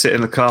just to sit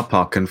in the car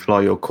park and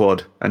fly your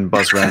quad and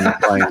buzz around the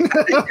plane.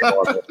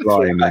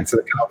 Back to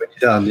the car when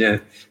you're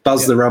done,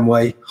 buzz the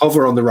runway,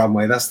 hover on the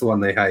runway. That's the one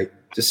they hate.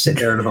 Just sit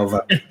there and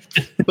hover.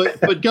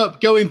 but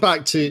going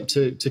back to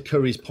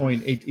Curry's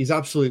point, he's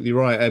absolutely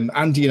right.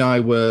 Andy and I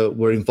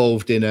were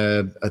involved in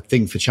a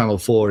thing for Channel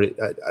 4,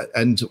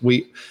 and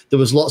there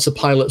was lots of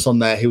pilots on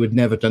there who had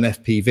never done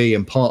FPV,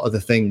 and part of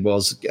the thing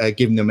was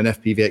giving them an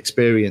FPV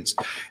experience.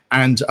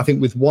 And I think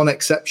with one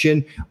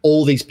exception,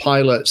 all these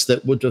pilots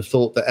that would have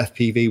thought that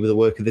FPV were the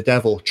work of the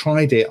devil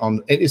tried it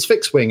on, it's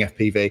fixed wing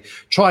FPV,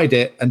 tried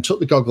it and took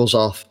the goggles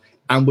off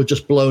and were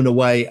just blown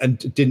away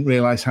and didn't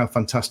realize how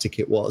fantastic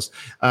it was.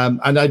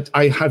 And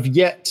I have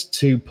yet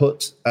to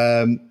put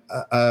a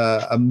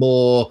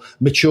more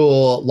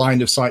mature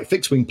line of sight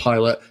fixed wing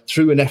pilot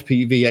through an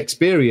FPV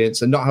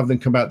experience and not have them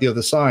come out the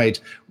other side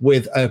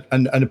with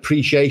an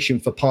appreciation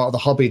for part of the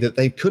hobby that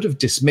they could have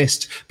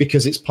dismissed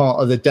because it's part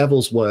of the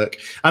devil's work.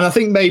 And I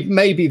think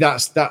maybe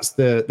that's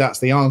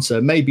the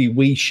answer. Maybe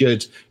we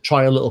should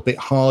try a little bit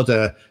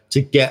harder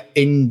to get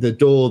in the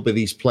door with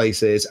these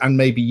places and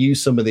maybe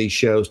use some of these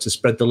shows to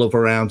spread the love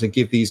around and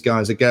give these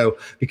guys a go,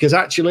 because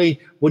actually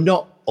we're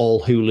not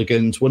all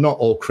hooligans. We're not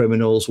all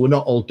criminals. We're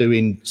not all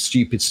doing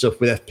stupid stuff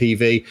with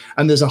FPV.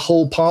 And there's a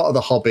whole part of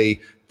the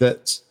hobby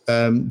that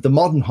the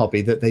modern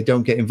hobby that they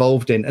don't get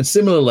involved in. And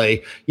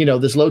similarly,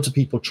 there's loads of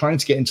people trying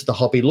to get into the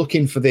hobby,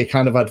 looking for the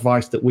kind of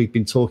advice that we've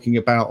been talking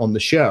about on the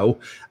show.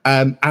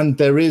 And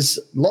there is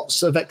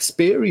lots of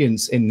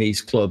experience in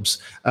these clubs.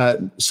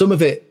 Some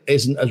of it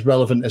isn't as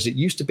relevant as it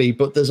used to be,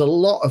 but there's a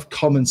lot of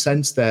common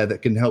sense there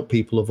that can help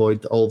people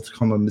avoid all the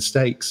common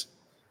mistakes.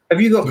 Have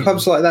you got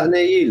clubs like that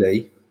near you,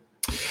 Lee?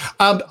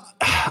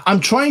 I'm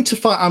trying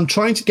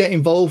to get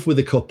involved with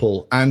a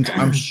couple, and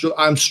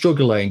I'm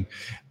struggling.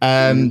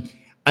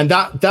 And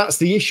that's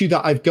the issue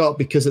that I've got,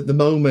 because at the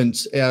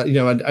moment,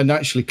 and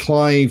actually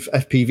Clive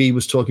FPV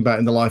was talking about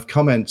in the live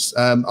comments,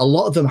 a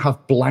lot of them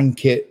have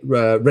blanket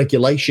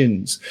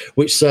regulations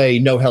which say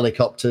no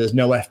helicopters,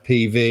 no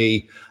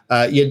FPV.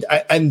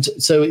 And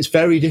so it's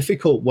very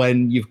difficult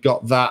when you've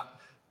got that,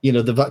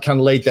 they've kind of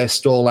laid their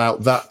stall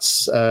out,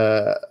 that's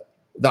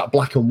that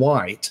black and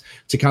white,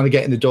 to kind of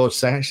get in the door to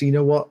say, actually, you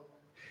know what,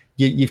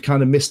 you've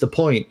kind of missed the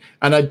point.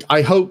 And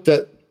I hope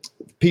that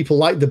people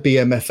like the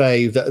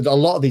BMFA, that a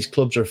lot of these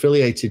clubs are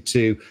affiliated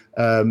to,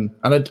 and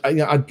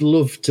I'd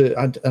love to,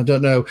 I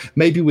don't know,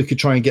 maybe we could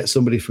try and get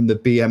somebody from the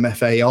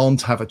BMFA on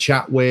to have a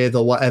chat with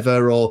or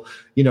whatever, or,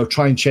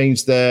 try and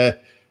change their,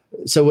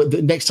 so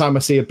the next time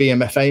I see a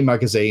BMFA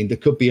magazine, there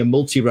could be a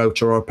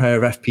multi-rotor or a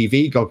pair of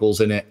FPV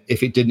goggles in it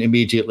if it didn't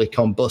immediately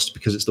combust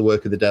because it's the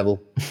work of the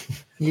devil.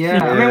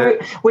 Yeah, I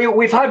mean,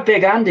 we've had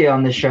Big Andy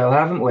on the show,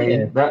 haven't we?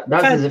 Yeah.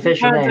 That's his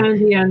official name.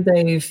 Andy and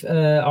Dave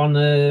on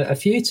a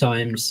few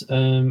times,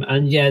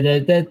 and yeah,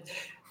 the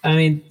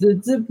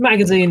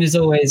magazine is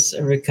always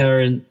a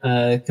recurrent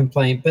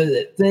complaint, but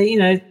they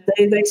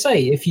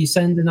say if you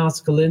send an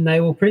article in,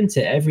 they will print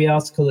it. Every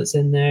article that's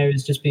in there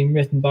is just being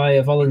written by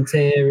a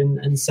volunteer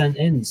and sent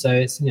in, so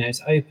it's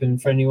it's open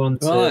for anyone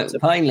to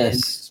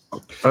painless.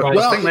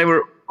 I think they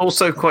were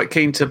also quite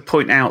keen to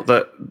point out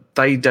that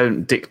they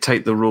don't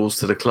dictate the rules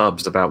to the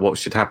clubs about what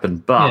should happen,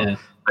 but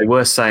they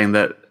were saying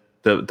that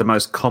the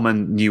most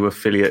common new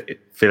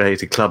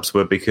affiliated clubs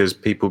were because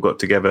people got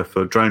together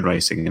for drone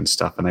racing and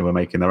stuff, and they were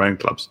making their own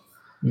clubs.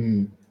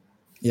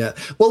 Yeah,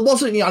 well,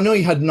 I know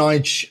you had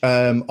Nige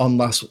on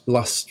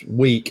last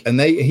week, and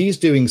he's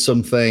doing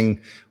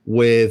something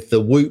with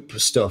the Whoop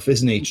stuff,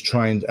 isn't he, to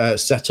try and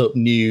set up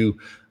new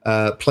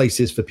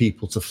places for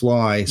people to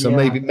fly. So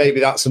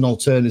maybe that's an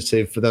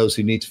alternative for those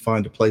who need to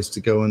find a place to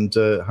go and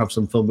have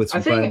some fun with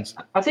some friends.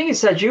 I think he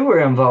said you were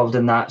involved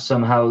in that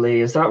somehow, Lee.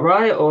 Is that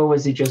right, or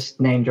was he just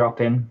name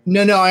dropping?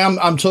 No,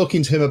 I'm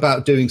talking to him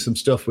about doing some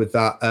stuff with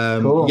that.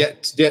 Cool.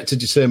 Yet to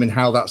determine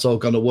how that's all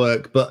going to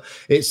work. But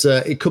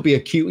it could be a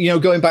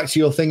cute, going back to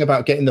your thing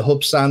about getting the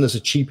hub stand as a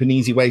cheap and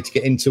easy way to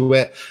get into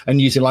it, and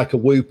using like a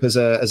Whoop as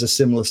a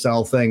similar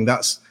style thing.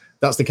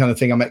 That's the kind of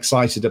thing I'm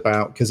excited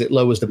about, because it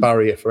lowers the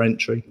barrier for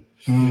entry.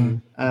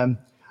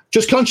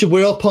 Just conscious,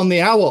 we're up on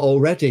the hour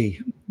already.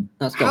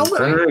 That's how does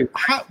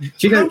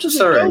it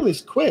go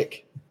this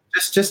quick?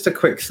 Just a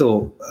quick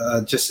thought,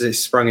 just as it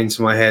sprung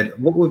into my head.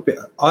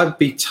 I'd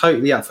be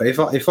totally up for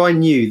if I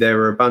knew there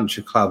were a bunch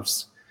of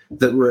clubs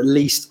that were at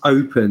least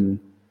open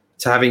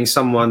to having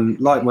someone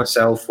like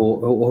myself or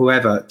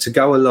whoever to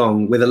go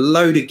along with a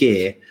load of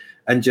gear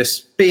and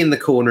just be in the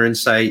corner and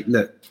say,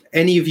 look,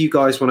 any of you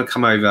guys want to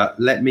come over,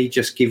 let me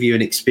just give you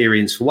an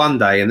experience for one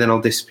day, and then I'll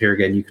disappear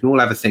again. You can all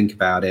have a think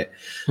about it,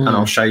 and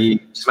I'll show you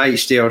some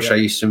HD, I'll show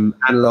you some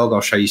analog,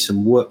 I'll show you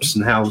some whoops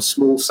and how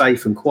small,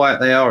 safe and quiet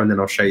they are, and then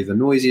I'll show you the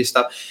noisiest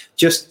stuff.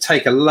 Just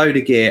take a load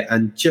of gear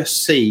and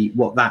just see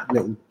what that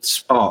little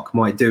spark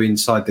might do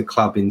inside the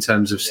club in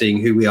terms of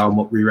seeing who we are and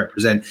what we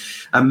represent.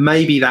 And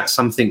maybe that's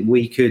something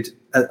we could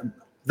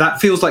that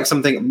feels like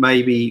something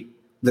maybe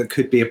that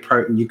could be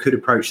you could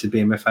approach the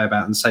BMFA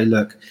about and say,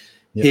 look,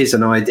 here's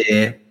an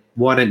idea.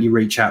 Why don't you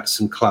reach out to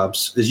some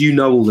clubs? As you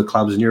know all the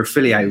clubs and you're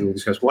affiliated with all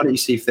these clubs, why don't you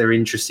see if they're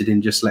interested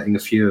in just letting a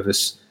few of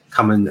us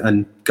come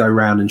and go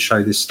around and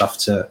show this stuff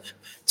to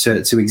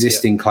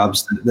existing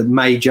clubs that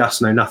may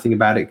just know nothing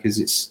about it because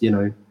it's, they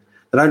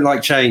don't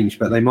like change,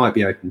 but they might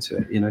be open to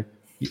it,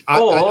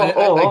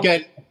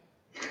 Again,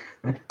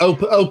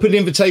 open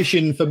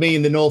invitation for me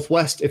in the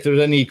Northwest. If there's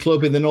any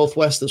club in the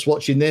Northwest that's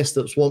watching this,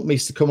 that's want me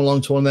to come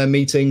along to one of their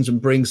meetings and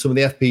bring some of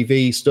the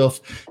FPV stuff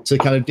to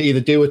kind of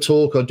either do a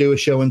talk or do a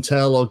show and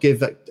tell or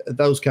give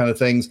those kind of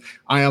things,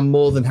 I am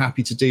more than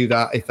happy to do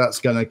that if that's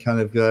going to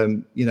kind of,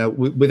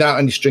 without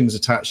any strings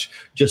attached,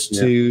 just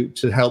to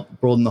help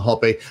broaden the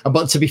hobby.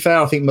 But to be fair,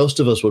 I think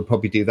most of us would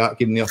probably do that,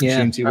 given the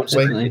opportunity.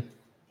 Absolutely.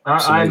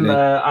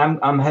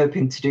 I'm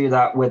hoping to do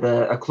that with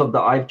a club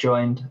that I've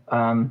joined.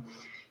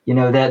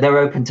 They're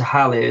open to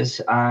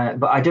Hallies,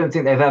 but I don't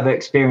think they've ever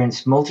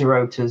experienced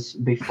multi-rotors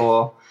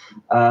before.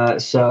 I'm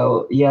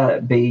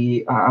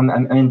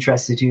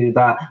interested to do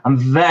that. I'm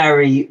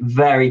very,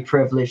 very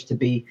privileged to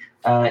be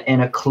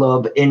in a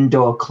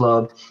indoor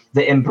club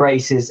that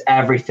embraces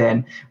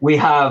everything. We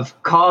have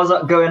cars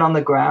going on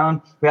the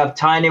ground. We have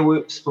tiny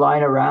whoops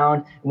flying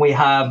around. We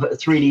have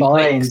 3D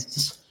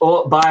planes,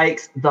 or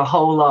bikes, the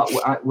whole lot.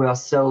 We are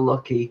so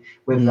lucky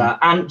with that.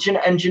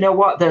 And you know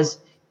what?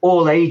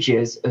 all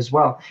ages as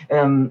well.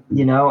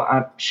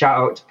 I shout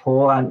out to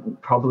Paul,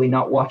 and probably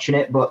not watching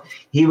it, but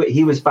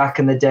he was back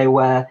in the day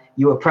where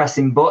you were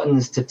pressing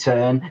buttons to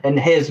turn, and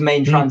his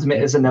main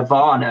transmitter's a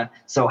Nirvana.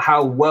 So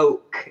how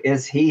woke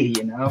is he?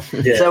 Yeah,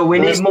 so we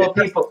need more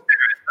people.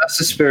 That's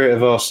the spirit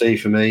of RC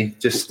for me.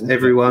 Just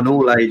everyone,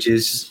 all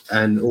ages,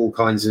 and all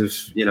kinds of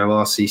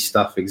RC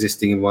stuff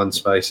existing in one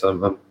space.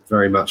 I'm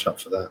very much up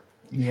for that.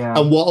 Yeah.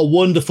 And what a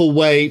wonderful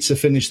way to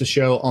finish the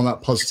show on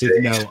that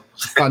positive note.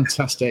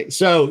 Fantastic.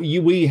 So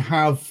we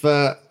have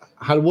had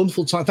a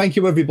wonderful time. Thank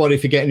you, everybody,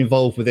 for getting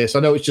involved with this.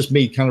 I know it's just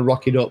me kind of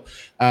rocking up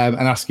and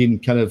asking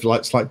kind of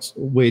like slight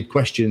weird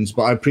questions,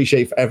 but I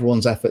appreciate for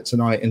everyone's effort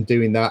tonight in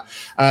doing that.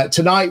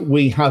 Tonight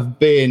we have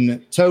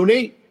been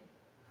Tony.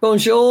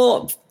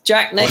 Bonjour.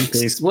 Jack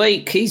next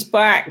week. He's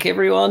back.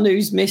 Everyone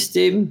who's missed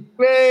him.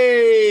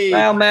 Hey!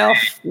 Foul mouth,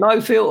 no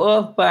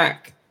filter,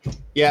 back.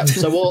 Yeah,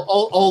 so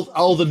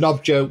all the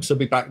knob jokes will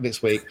be back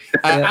this week.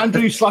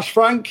 Andrew /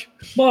 Frank.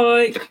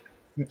 Bye.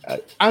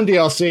 Andy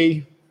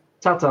RC.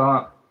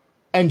 Ta-ta.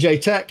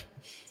 NJ Tech.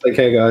 Take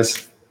care,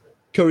 guys.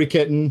 Curry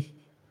Kitten.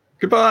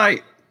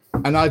 Goodbye.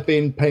 And I've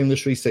been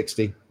Painless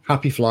 360.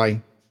 Happy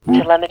flying.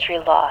 Telemetry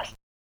lost.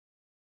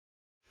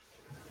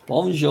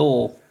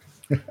 Bonjour.